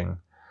the itching.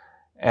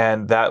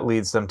 And that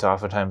leads them to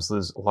oftentimes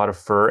lose a lot of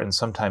fur and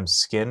sometimes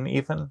skin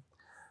even,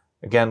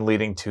 again,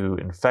 leading to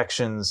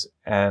infections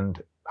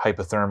and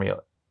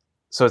hypothermia.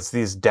 So it's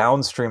these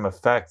downstream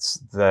effects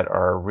that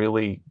are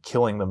really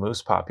killing the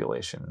moose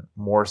population,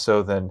 more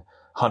so than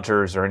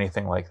hunters or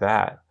anything like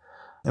that.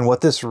 And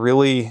what this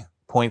really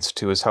points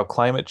to is how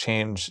climate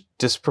change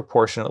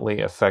disproportionately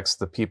affects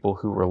the people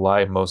who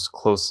rely most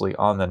closely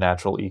on the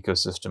natural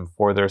ecosystem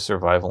for their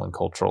survival and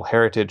cultural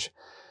heritage.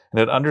 And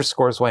it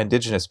underscores why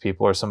indigenous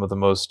people are some of the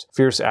most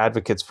fierce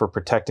advocates for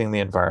protecting the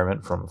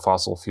environment from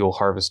fossil fuel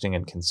harvesting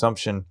and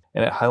consumption.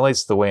 And it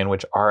highlights the way in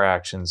which our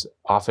actions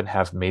often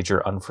have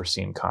major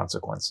unforeseen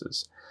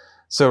consequences.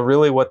 So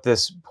really what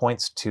this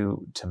points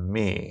to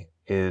me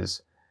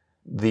is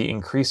the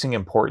increasing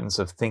importance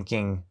of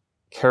thinking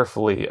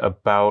carefully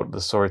about the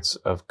sorts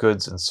of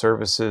goods and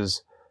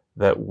services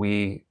that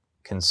we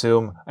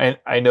consume.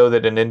 I know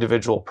that an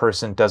individual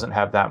person doesn't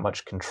have that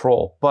much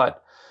control,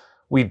 but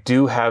we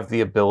do have the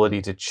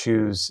ability to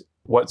choose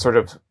what sort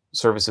of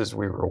services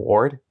we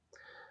reward.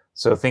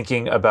 So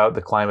thinking about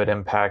the climate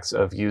impacts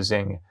of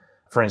using,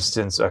 for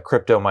instance, a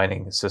crypto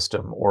mining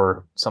system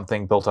or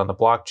something built on the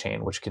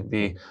blockchain, which can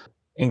be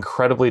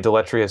incredibly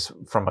deleterious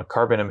from a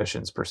carbon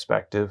emissions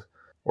perspective,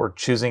 or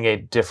choosing a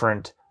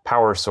different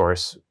power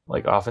source.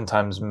 Like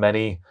oftentimes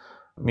many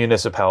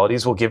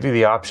municipalities will give you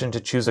the option to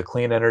choose a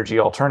clean energy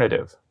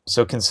alternative.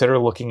 So consider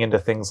looking into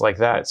things like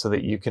that so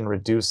that you can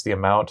reduce the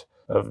amount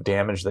of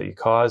damage that you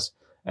cause.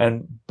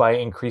 And by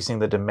increasing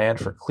the demand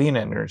for clean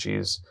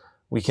energies,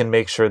 we can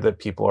make sure that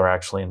people are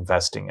actually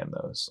investing in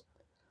those.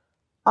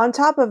 On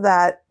top of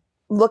that,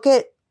 look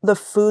at the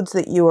foods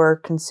that you are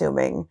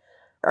consuming.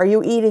 Are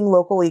you eating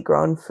locally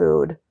grown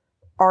food?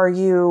 Are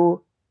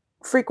you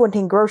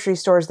frequenting grocery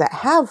stores that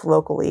have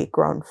locally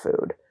grown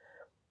food?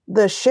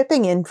 The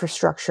shipping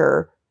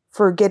infrastructure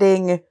for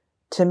getting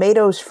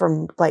tomatoes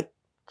from like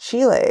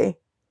Chile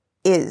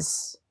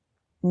is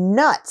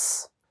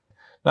nuts.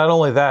 Not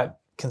only that,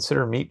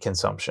 consider meat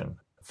consumption.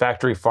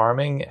 Factory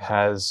farming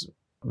has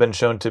been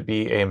shown to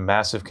be a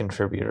massive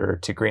contributor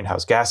to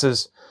greenhouse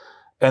gases,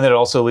 and it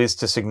also leads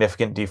to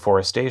significant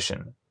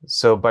deforestation.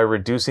 So by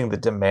reducing the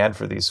demand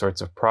for these sorts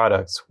of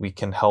products, we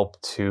can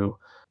help to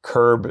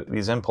curb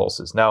these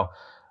impulses. Now,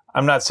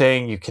 I'm not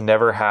saying you can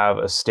never have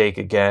a steak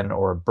again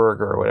or a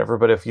burger or whatever,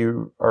 but if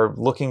you are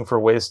looking for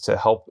ways to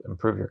help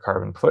improve your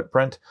carbon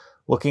footprint,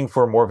 looking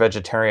for more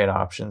vegetarian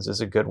options is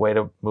a good way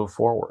to move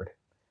forward.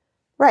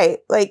 Right.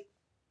 Like,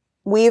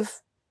 we've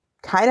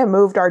kind of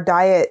moved our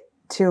diet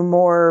to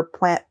more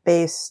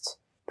plant-based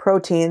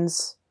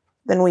proteins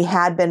than we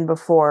had been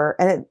before.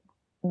 And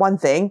one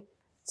thing,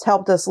 it's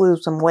helped us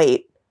lose some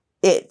weight.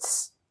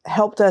 It's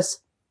helped us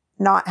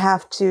not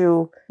have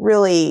to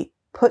really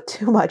put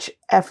too much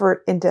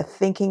effort into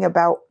thinking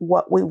about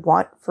what we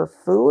want for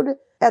food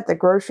at the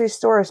grocery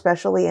store,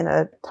 especially in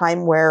a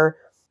time where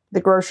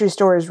the grocery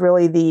store is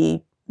really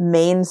the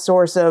main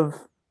source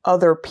of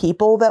other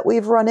people that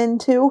we've run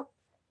into.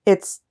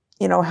 It's,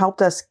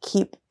 helped us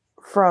keep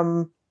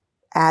from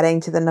adding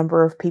to the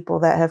number of people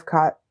that have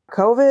caught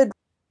COVID.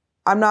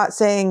 I'm not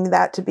saying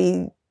that to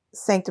be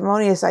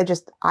sanctimonious. I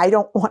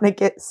don't want to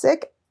get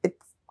sick.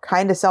 It's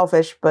kind of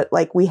selfish, but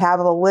like, we have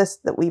a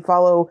list that we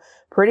follow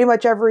pretty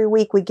much every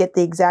week. We get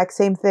the exact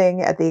same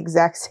thing at the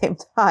exact same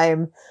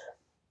time.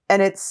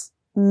 And it's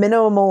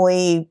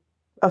minimally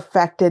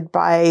affected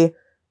by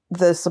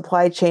the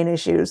supply chain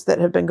issues that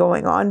have been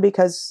going on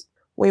because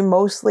we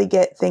mostly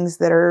get things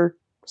that are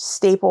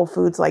staple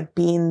foods like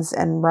beans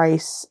and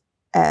rice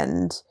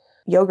and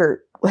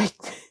yogurt.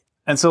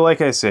 And so, like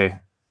I say,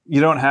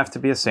 you don't have to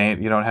be a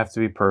saint. You don't have to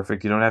be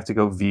perfect. You don't have to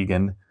go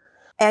vegan.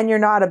 And you're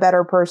not a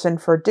better person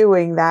for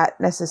doing that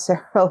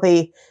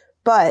necessarily,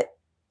 but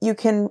you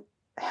can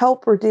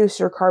help reduce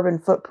your carbon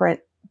footprint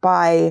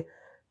by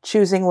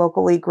choosing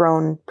locally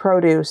grown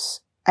produce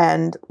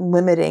and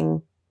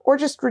limiting or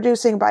just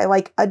reducing by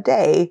like a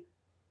day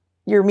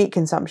your meat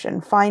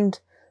consumption. Find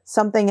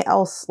something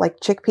else,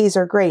 like chickpeas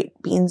are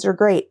great, beans are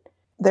great.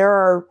 There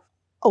are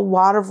a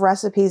lot of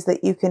recipes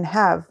that you can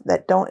have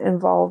that don't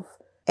involve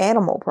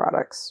animal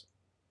products.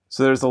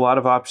 So there's a lot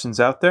of options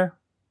out there,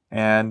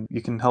 and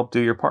you can help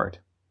do your part.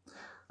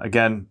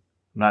 Again,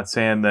 I'm not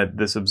saying that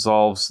this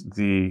absolves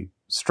the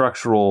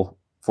structural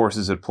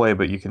forces at play,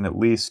 but you can at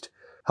least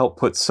help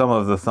put some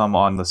of the thumb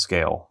on the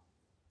scale.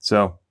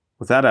 So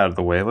with that out of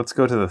the way, let's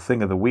go to the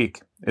thing of the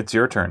week. It's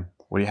your turn.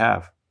 What do you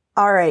have?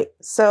 All right.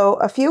 So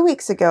a few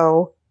weeks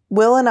ago,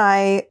 Will and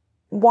I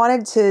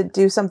wanted to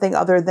do something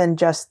other than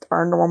just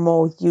our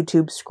normal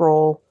YouTube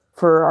scroll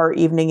for our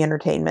evening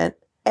entertainment.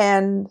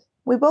 And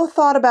we both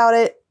thought about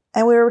it,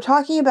 and we were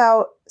talking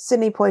about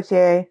Sidney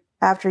Poitier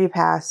after he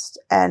passed.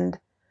 And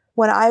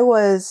when I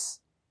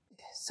was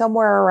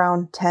somewhere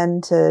around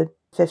 10 to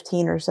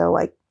 15 or so,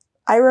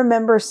 I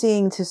remember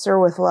seeing To Sir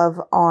With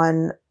Love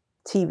on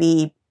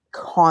TV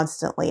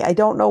constantly. I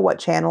don't know what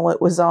channel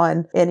it was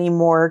on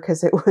anymore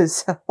because it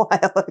was a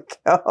while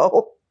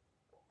ago,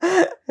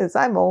 because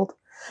I'm old.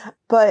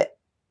 But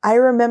I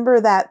remember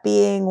that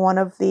being one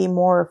of the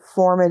more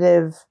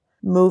formative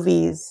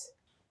movies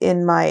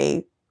in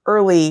my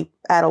early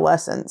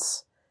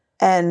adolescence.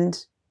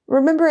 And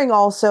remembering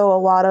also a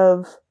lot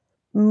of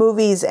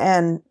movies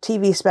and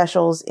TV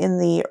specials in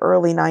the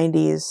early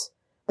 90s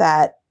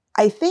that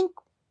I think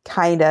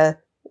kind of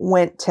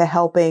went to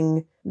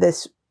helping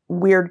this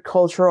weird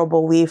cultural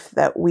belief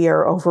that we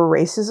are over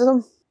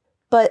racism.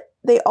 But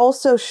they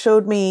also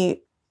showed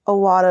me a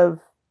lot of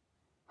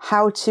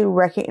how to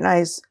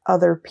recognize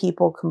other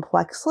people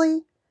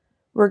complexly,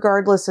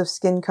 regardless of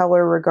skin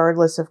color,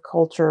 regardless of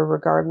culture,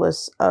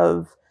 regardless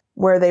of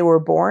where they were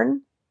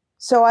born.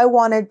 So I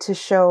wanted to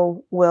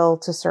show Will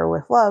to Sir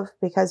with Love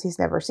because he's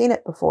never seen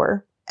it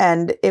before.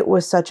 And it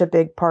was such a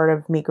big part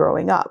of me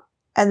growing up.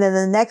 And then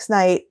the next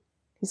night,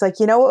 he's like,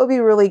 you know what would be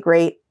really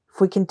great? If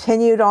we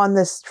continued on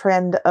this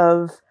trend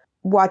of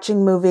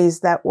watching movies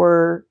that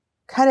were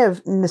kind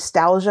of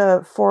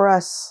nostalgia for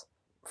us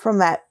from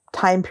that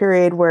time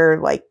period where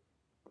like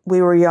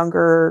we were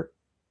younger,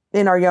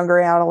 in our younger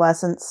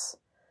adolescence.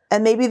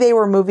 And maybe they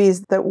were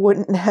movies that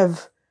wouldn't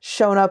have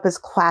shown up as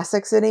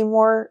classics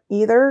anymore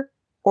either,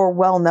 or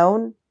well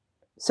known.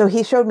 So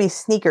he showed me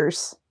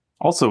Sneakers.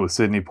 Also with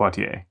Sidney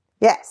Poitier.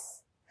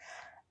 Yes.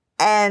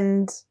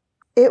 And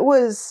it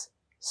was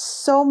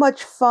so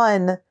much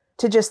fun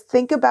to just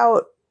think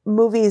about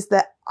movies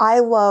that I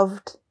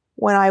loved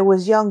when I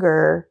was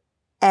younger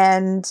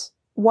and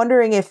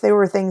wondering if they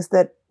were things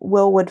that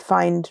Will would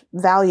find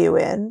value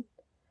in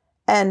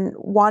and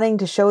wanting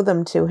to show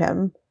them to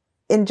him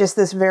in just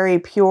this very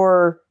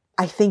pure,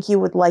 I think you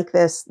would like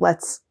this.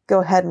 Let's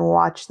go ahead and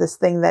watch this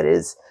thing that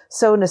is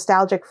so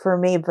nostalgic for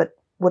me, but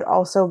would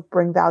also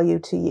bring value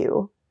to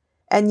you.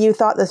 And you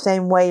thought the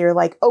same way. You're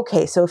like,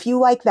 okay, so if you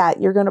like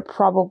that, you're going to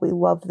probably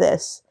love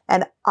this.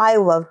 And I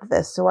loved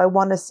this, so I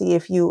want to see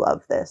if you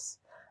love this.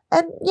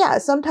 And yeah,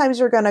 sometimes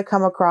you're going to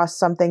come across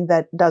something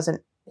that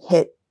doesn't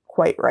hit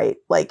quite right.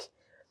 Like,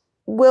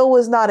 Will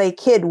was not a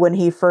kid when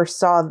he first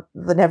saw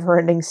The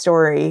Neverending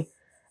Story.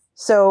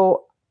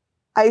 So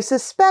I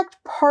suspect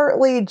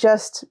partly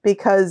just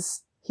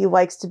because he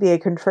likes to be a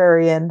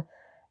contrarian,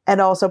 and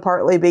also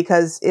partly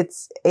because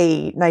it's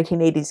a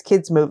 1980s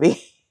kids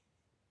movie.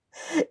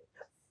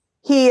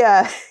 He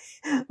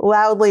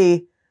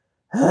loudly,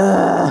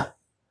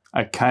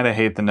 I kind of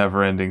hate The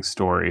Neverending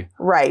Story.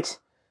 Right.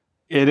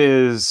 It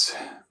is,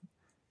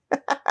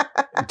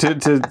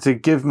 to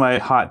give my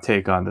hot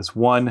take on this.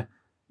 One,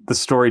 the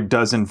story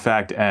does in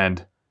fact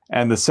end.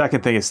 And the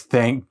second thing is,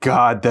 thank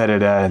God that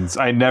it ends.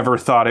 I never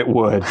thought it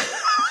would.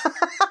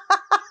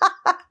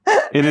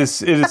 It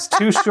is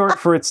too short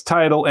for its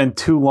title and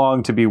too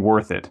long to be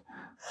worth it.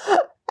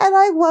 And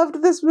I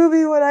loved this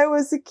movie when I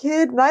was a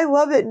kid, and I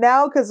love it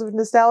now because of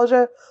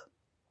nostalgia.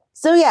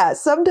 So yeah,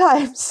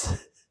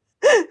 sometimes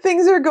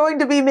things are going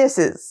to be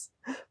misses.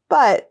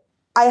 But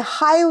I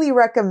highly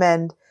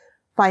recommend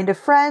find a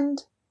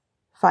friend,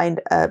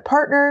 find a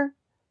partner,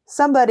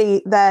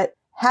 somebody that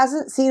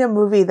hasn't seen a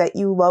movie that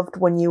you loved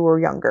when you were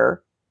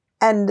younger,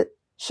 and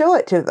show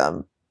it to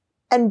them.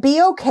 And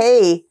be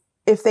okay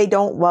if they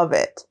don't love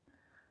it.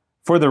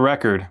 For the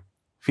record,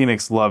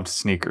 Phoenix loved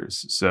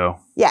Sneakers, so...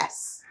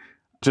 Yes.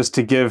 Just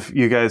to give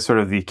you guys sort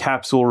of the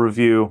capsule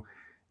review,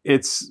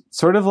 it's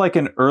sort of like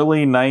an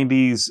early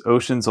 90s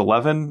Ocean's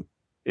 11.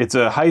 It's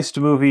a heist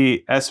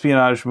movie,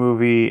 espionage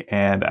movie,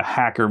 and a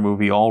hacker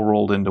movie all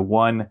rolled into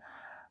one.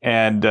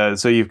 And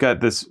so you've got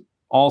this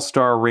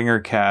all-star ringer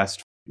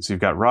cast. So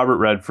you've got Robert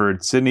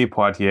Redford, Sidney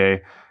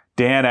Poitier,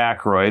 Dan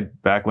Aykroyd,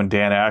 back when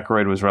Dan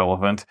Aykroyd was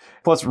relevant,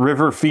 plus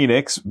River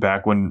Phoenix,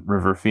 back when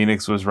River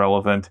Phoenix was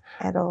relevant.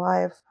 And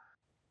alive.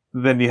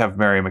 Then you have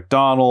Mary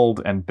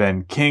McDonald and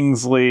Ben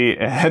Kingsley,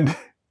 and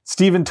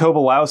Stephen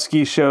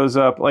Tobolowsky shows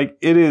up. Like,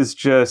 it is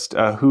just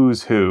a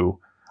who's who.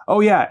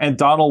 Oh yeah, and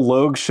Donald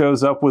Logue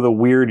shows up with a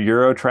weird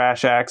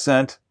Eurotrash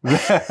accent.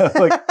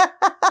 Like,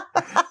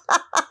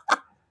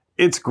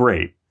 it's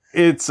great.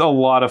 It's a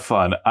lot of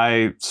fun.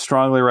 I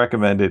strongly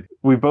recommend it.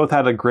 We both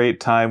had a great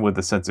time with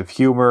the sense of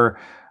humor,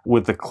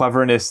 with the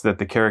cleverness that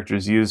the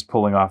characters used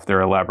pulling off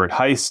their elaborate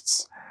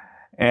heists.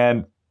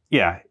 And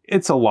yeah,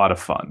 it's a lot of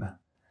fun.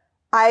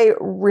 I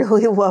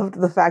really loved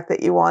the fact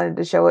that you wanted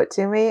to show it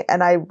to me,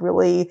 and I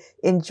really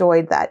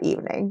enjoyed that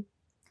evening.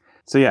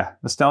 So yeah,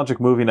 nostalgic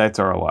movie nights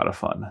are a lot of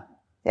fun.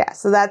 Yeah,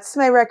 so that's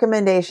my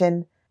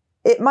recommendation.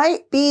 It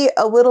might be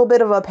a little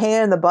bit of a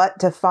pain in the butt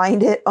to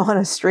find it on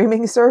a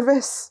streaming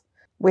service.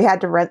 We had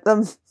to rent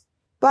them,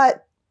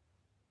 but...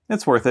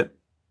 it's worth it.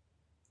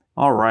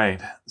 All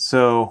right,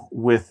 so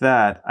with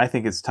that, I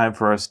think it's time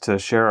for us to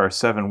share our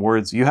 7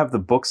 words. You have the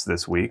books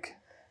this week.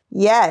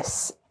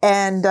 Yes,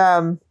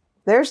 and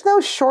there's no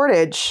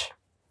shortage.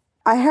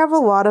 I have a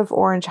lot of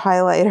orange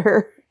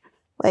highlighter.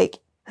 Like,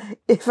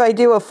 if I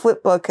do a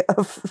flip book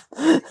of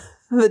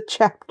the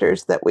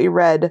chapters that we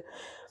read,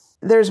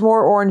 there's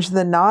more orange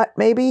than not,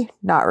 maybe.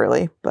 Not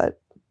really,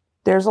 but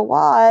there's a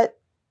lot.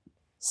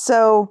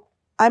 So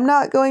I'm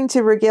not going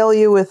to regale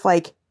you with,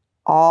 like,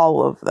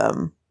 all of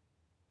them.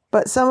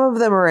 But some of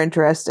them are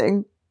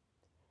interesting.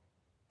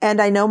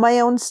 And I know my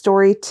own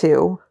story,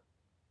 too.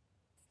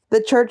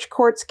 The church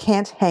courts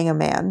can't hang a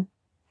man.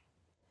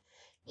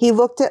 He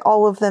looked at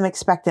all of them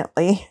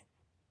expectantly.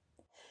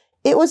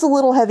 It was a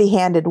little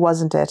heavy-handed,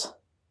 wasn't it?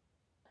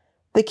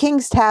 The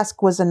king's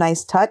task was a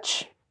nice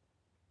touch.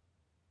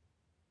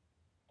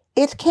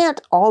 It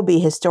can't all be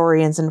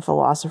historians and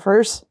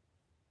philosophers.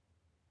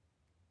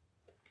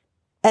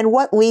 And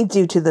what leads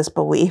you to this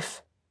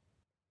belief?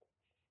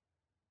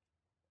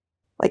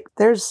 Like,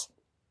 there's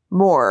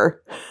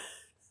more.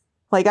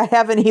 Like, I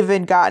haven't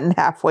even gotten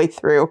halfway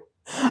through.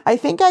 I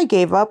think I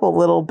gave up a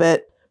little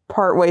bit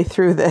partway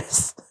through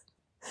this.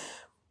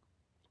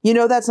 You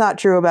know that's not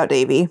true about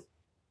Davy.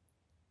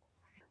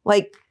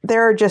 Like,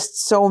 there are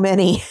just so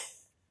many.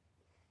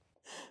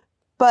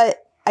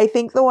 But I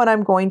think the one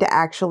I'm going to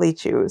actually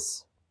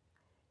choose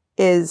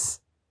is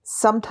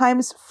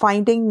sometimes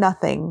finding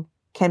nothing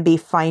can be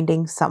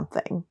finding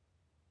something.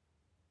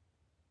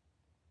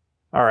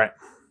 All right.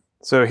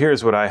 So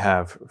here's what I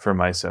have for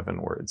my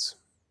 7 words.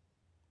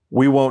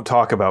 We won't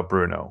talk about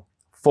Bruno.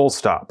 Full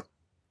stop.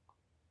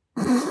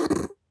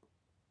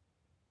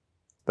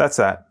 That's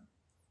that.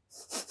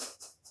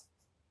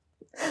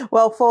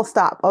 Well, full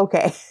stop.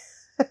 Okay.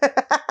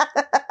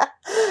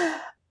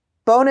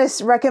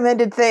 Bonus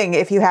recommended thing.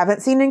 If you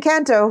haven't seen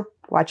Encanto,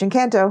 watch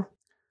Encanto.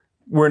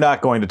 We're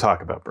not going to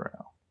talk about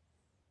Bruno.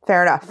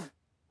 Fair enough.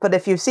 But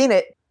if you've seen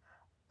it,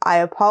 I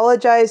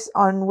apologize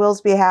on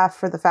Will's behalf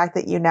for the fact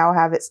that you now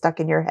have it stuck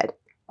in your head.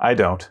 I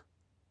don't.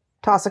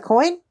 Toss a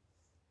coin?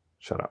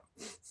 Shut up.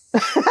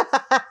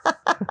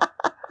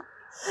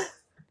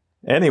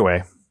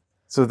 Anyway,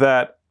 so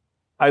that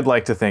I'd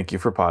like to thank you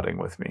for potting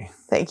with me.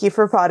 Thank you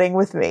for potting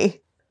with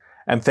me.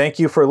 And thank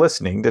you for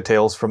listening to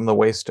Tales from the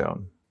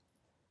Waystone.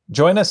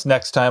 Join us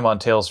next time on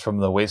Tales from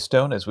the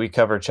Waystone as we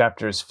cover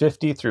chapters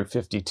 50 through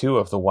 52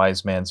 of The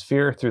Wise Man's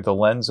Fear through the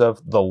lens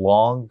of The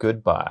Long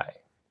Goodbye.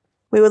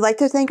 We would like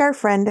to thank our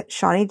friend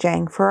Shawnee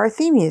Jang for our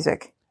theme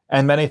music.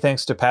 And many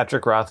thanks to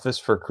Patrick Rothfuss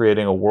for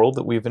creating a world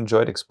that we've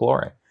enjoyed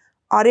exploring.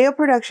 Audio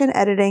production,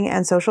 editing,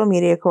 and social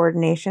media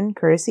coordination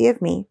courtesy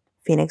of me,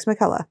 Phoenix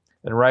McCullough.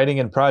 And writing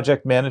and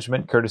project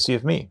management courtesy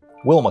of me,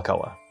 Will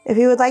McCullough. If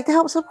you would like to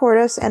help support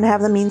us and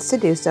have the means to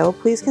do so,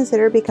 please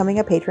consider becoming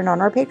a patron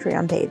on our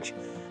Patreon page,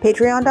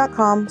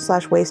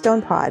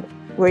 patreon.com/waystonepod,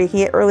 where you can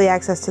get early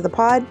access to the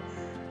pod,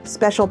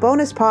 special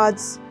bonus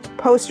pods,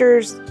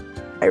 posters.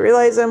 I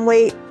realize I'm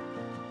late.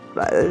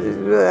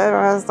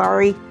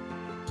 Sorry.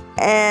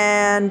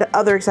 And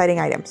other exciting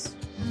items.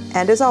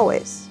 And as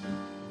always,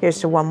 here's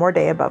to one more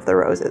day above the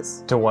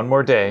roses. To one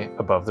more day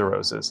above the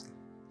roses.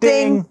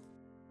 Ding!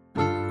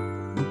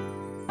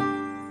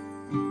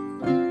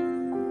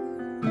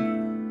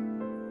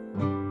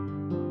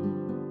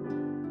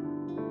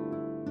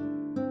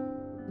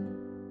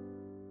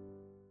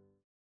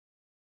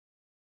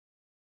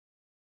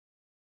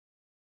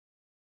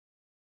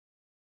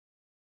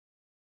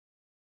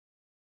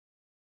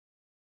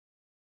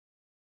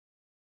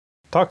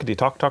 Talkity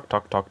talk talk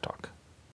talk talk talk.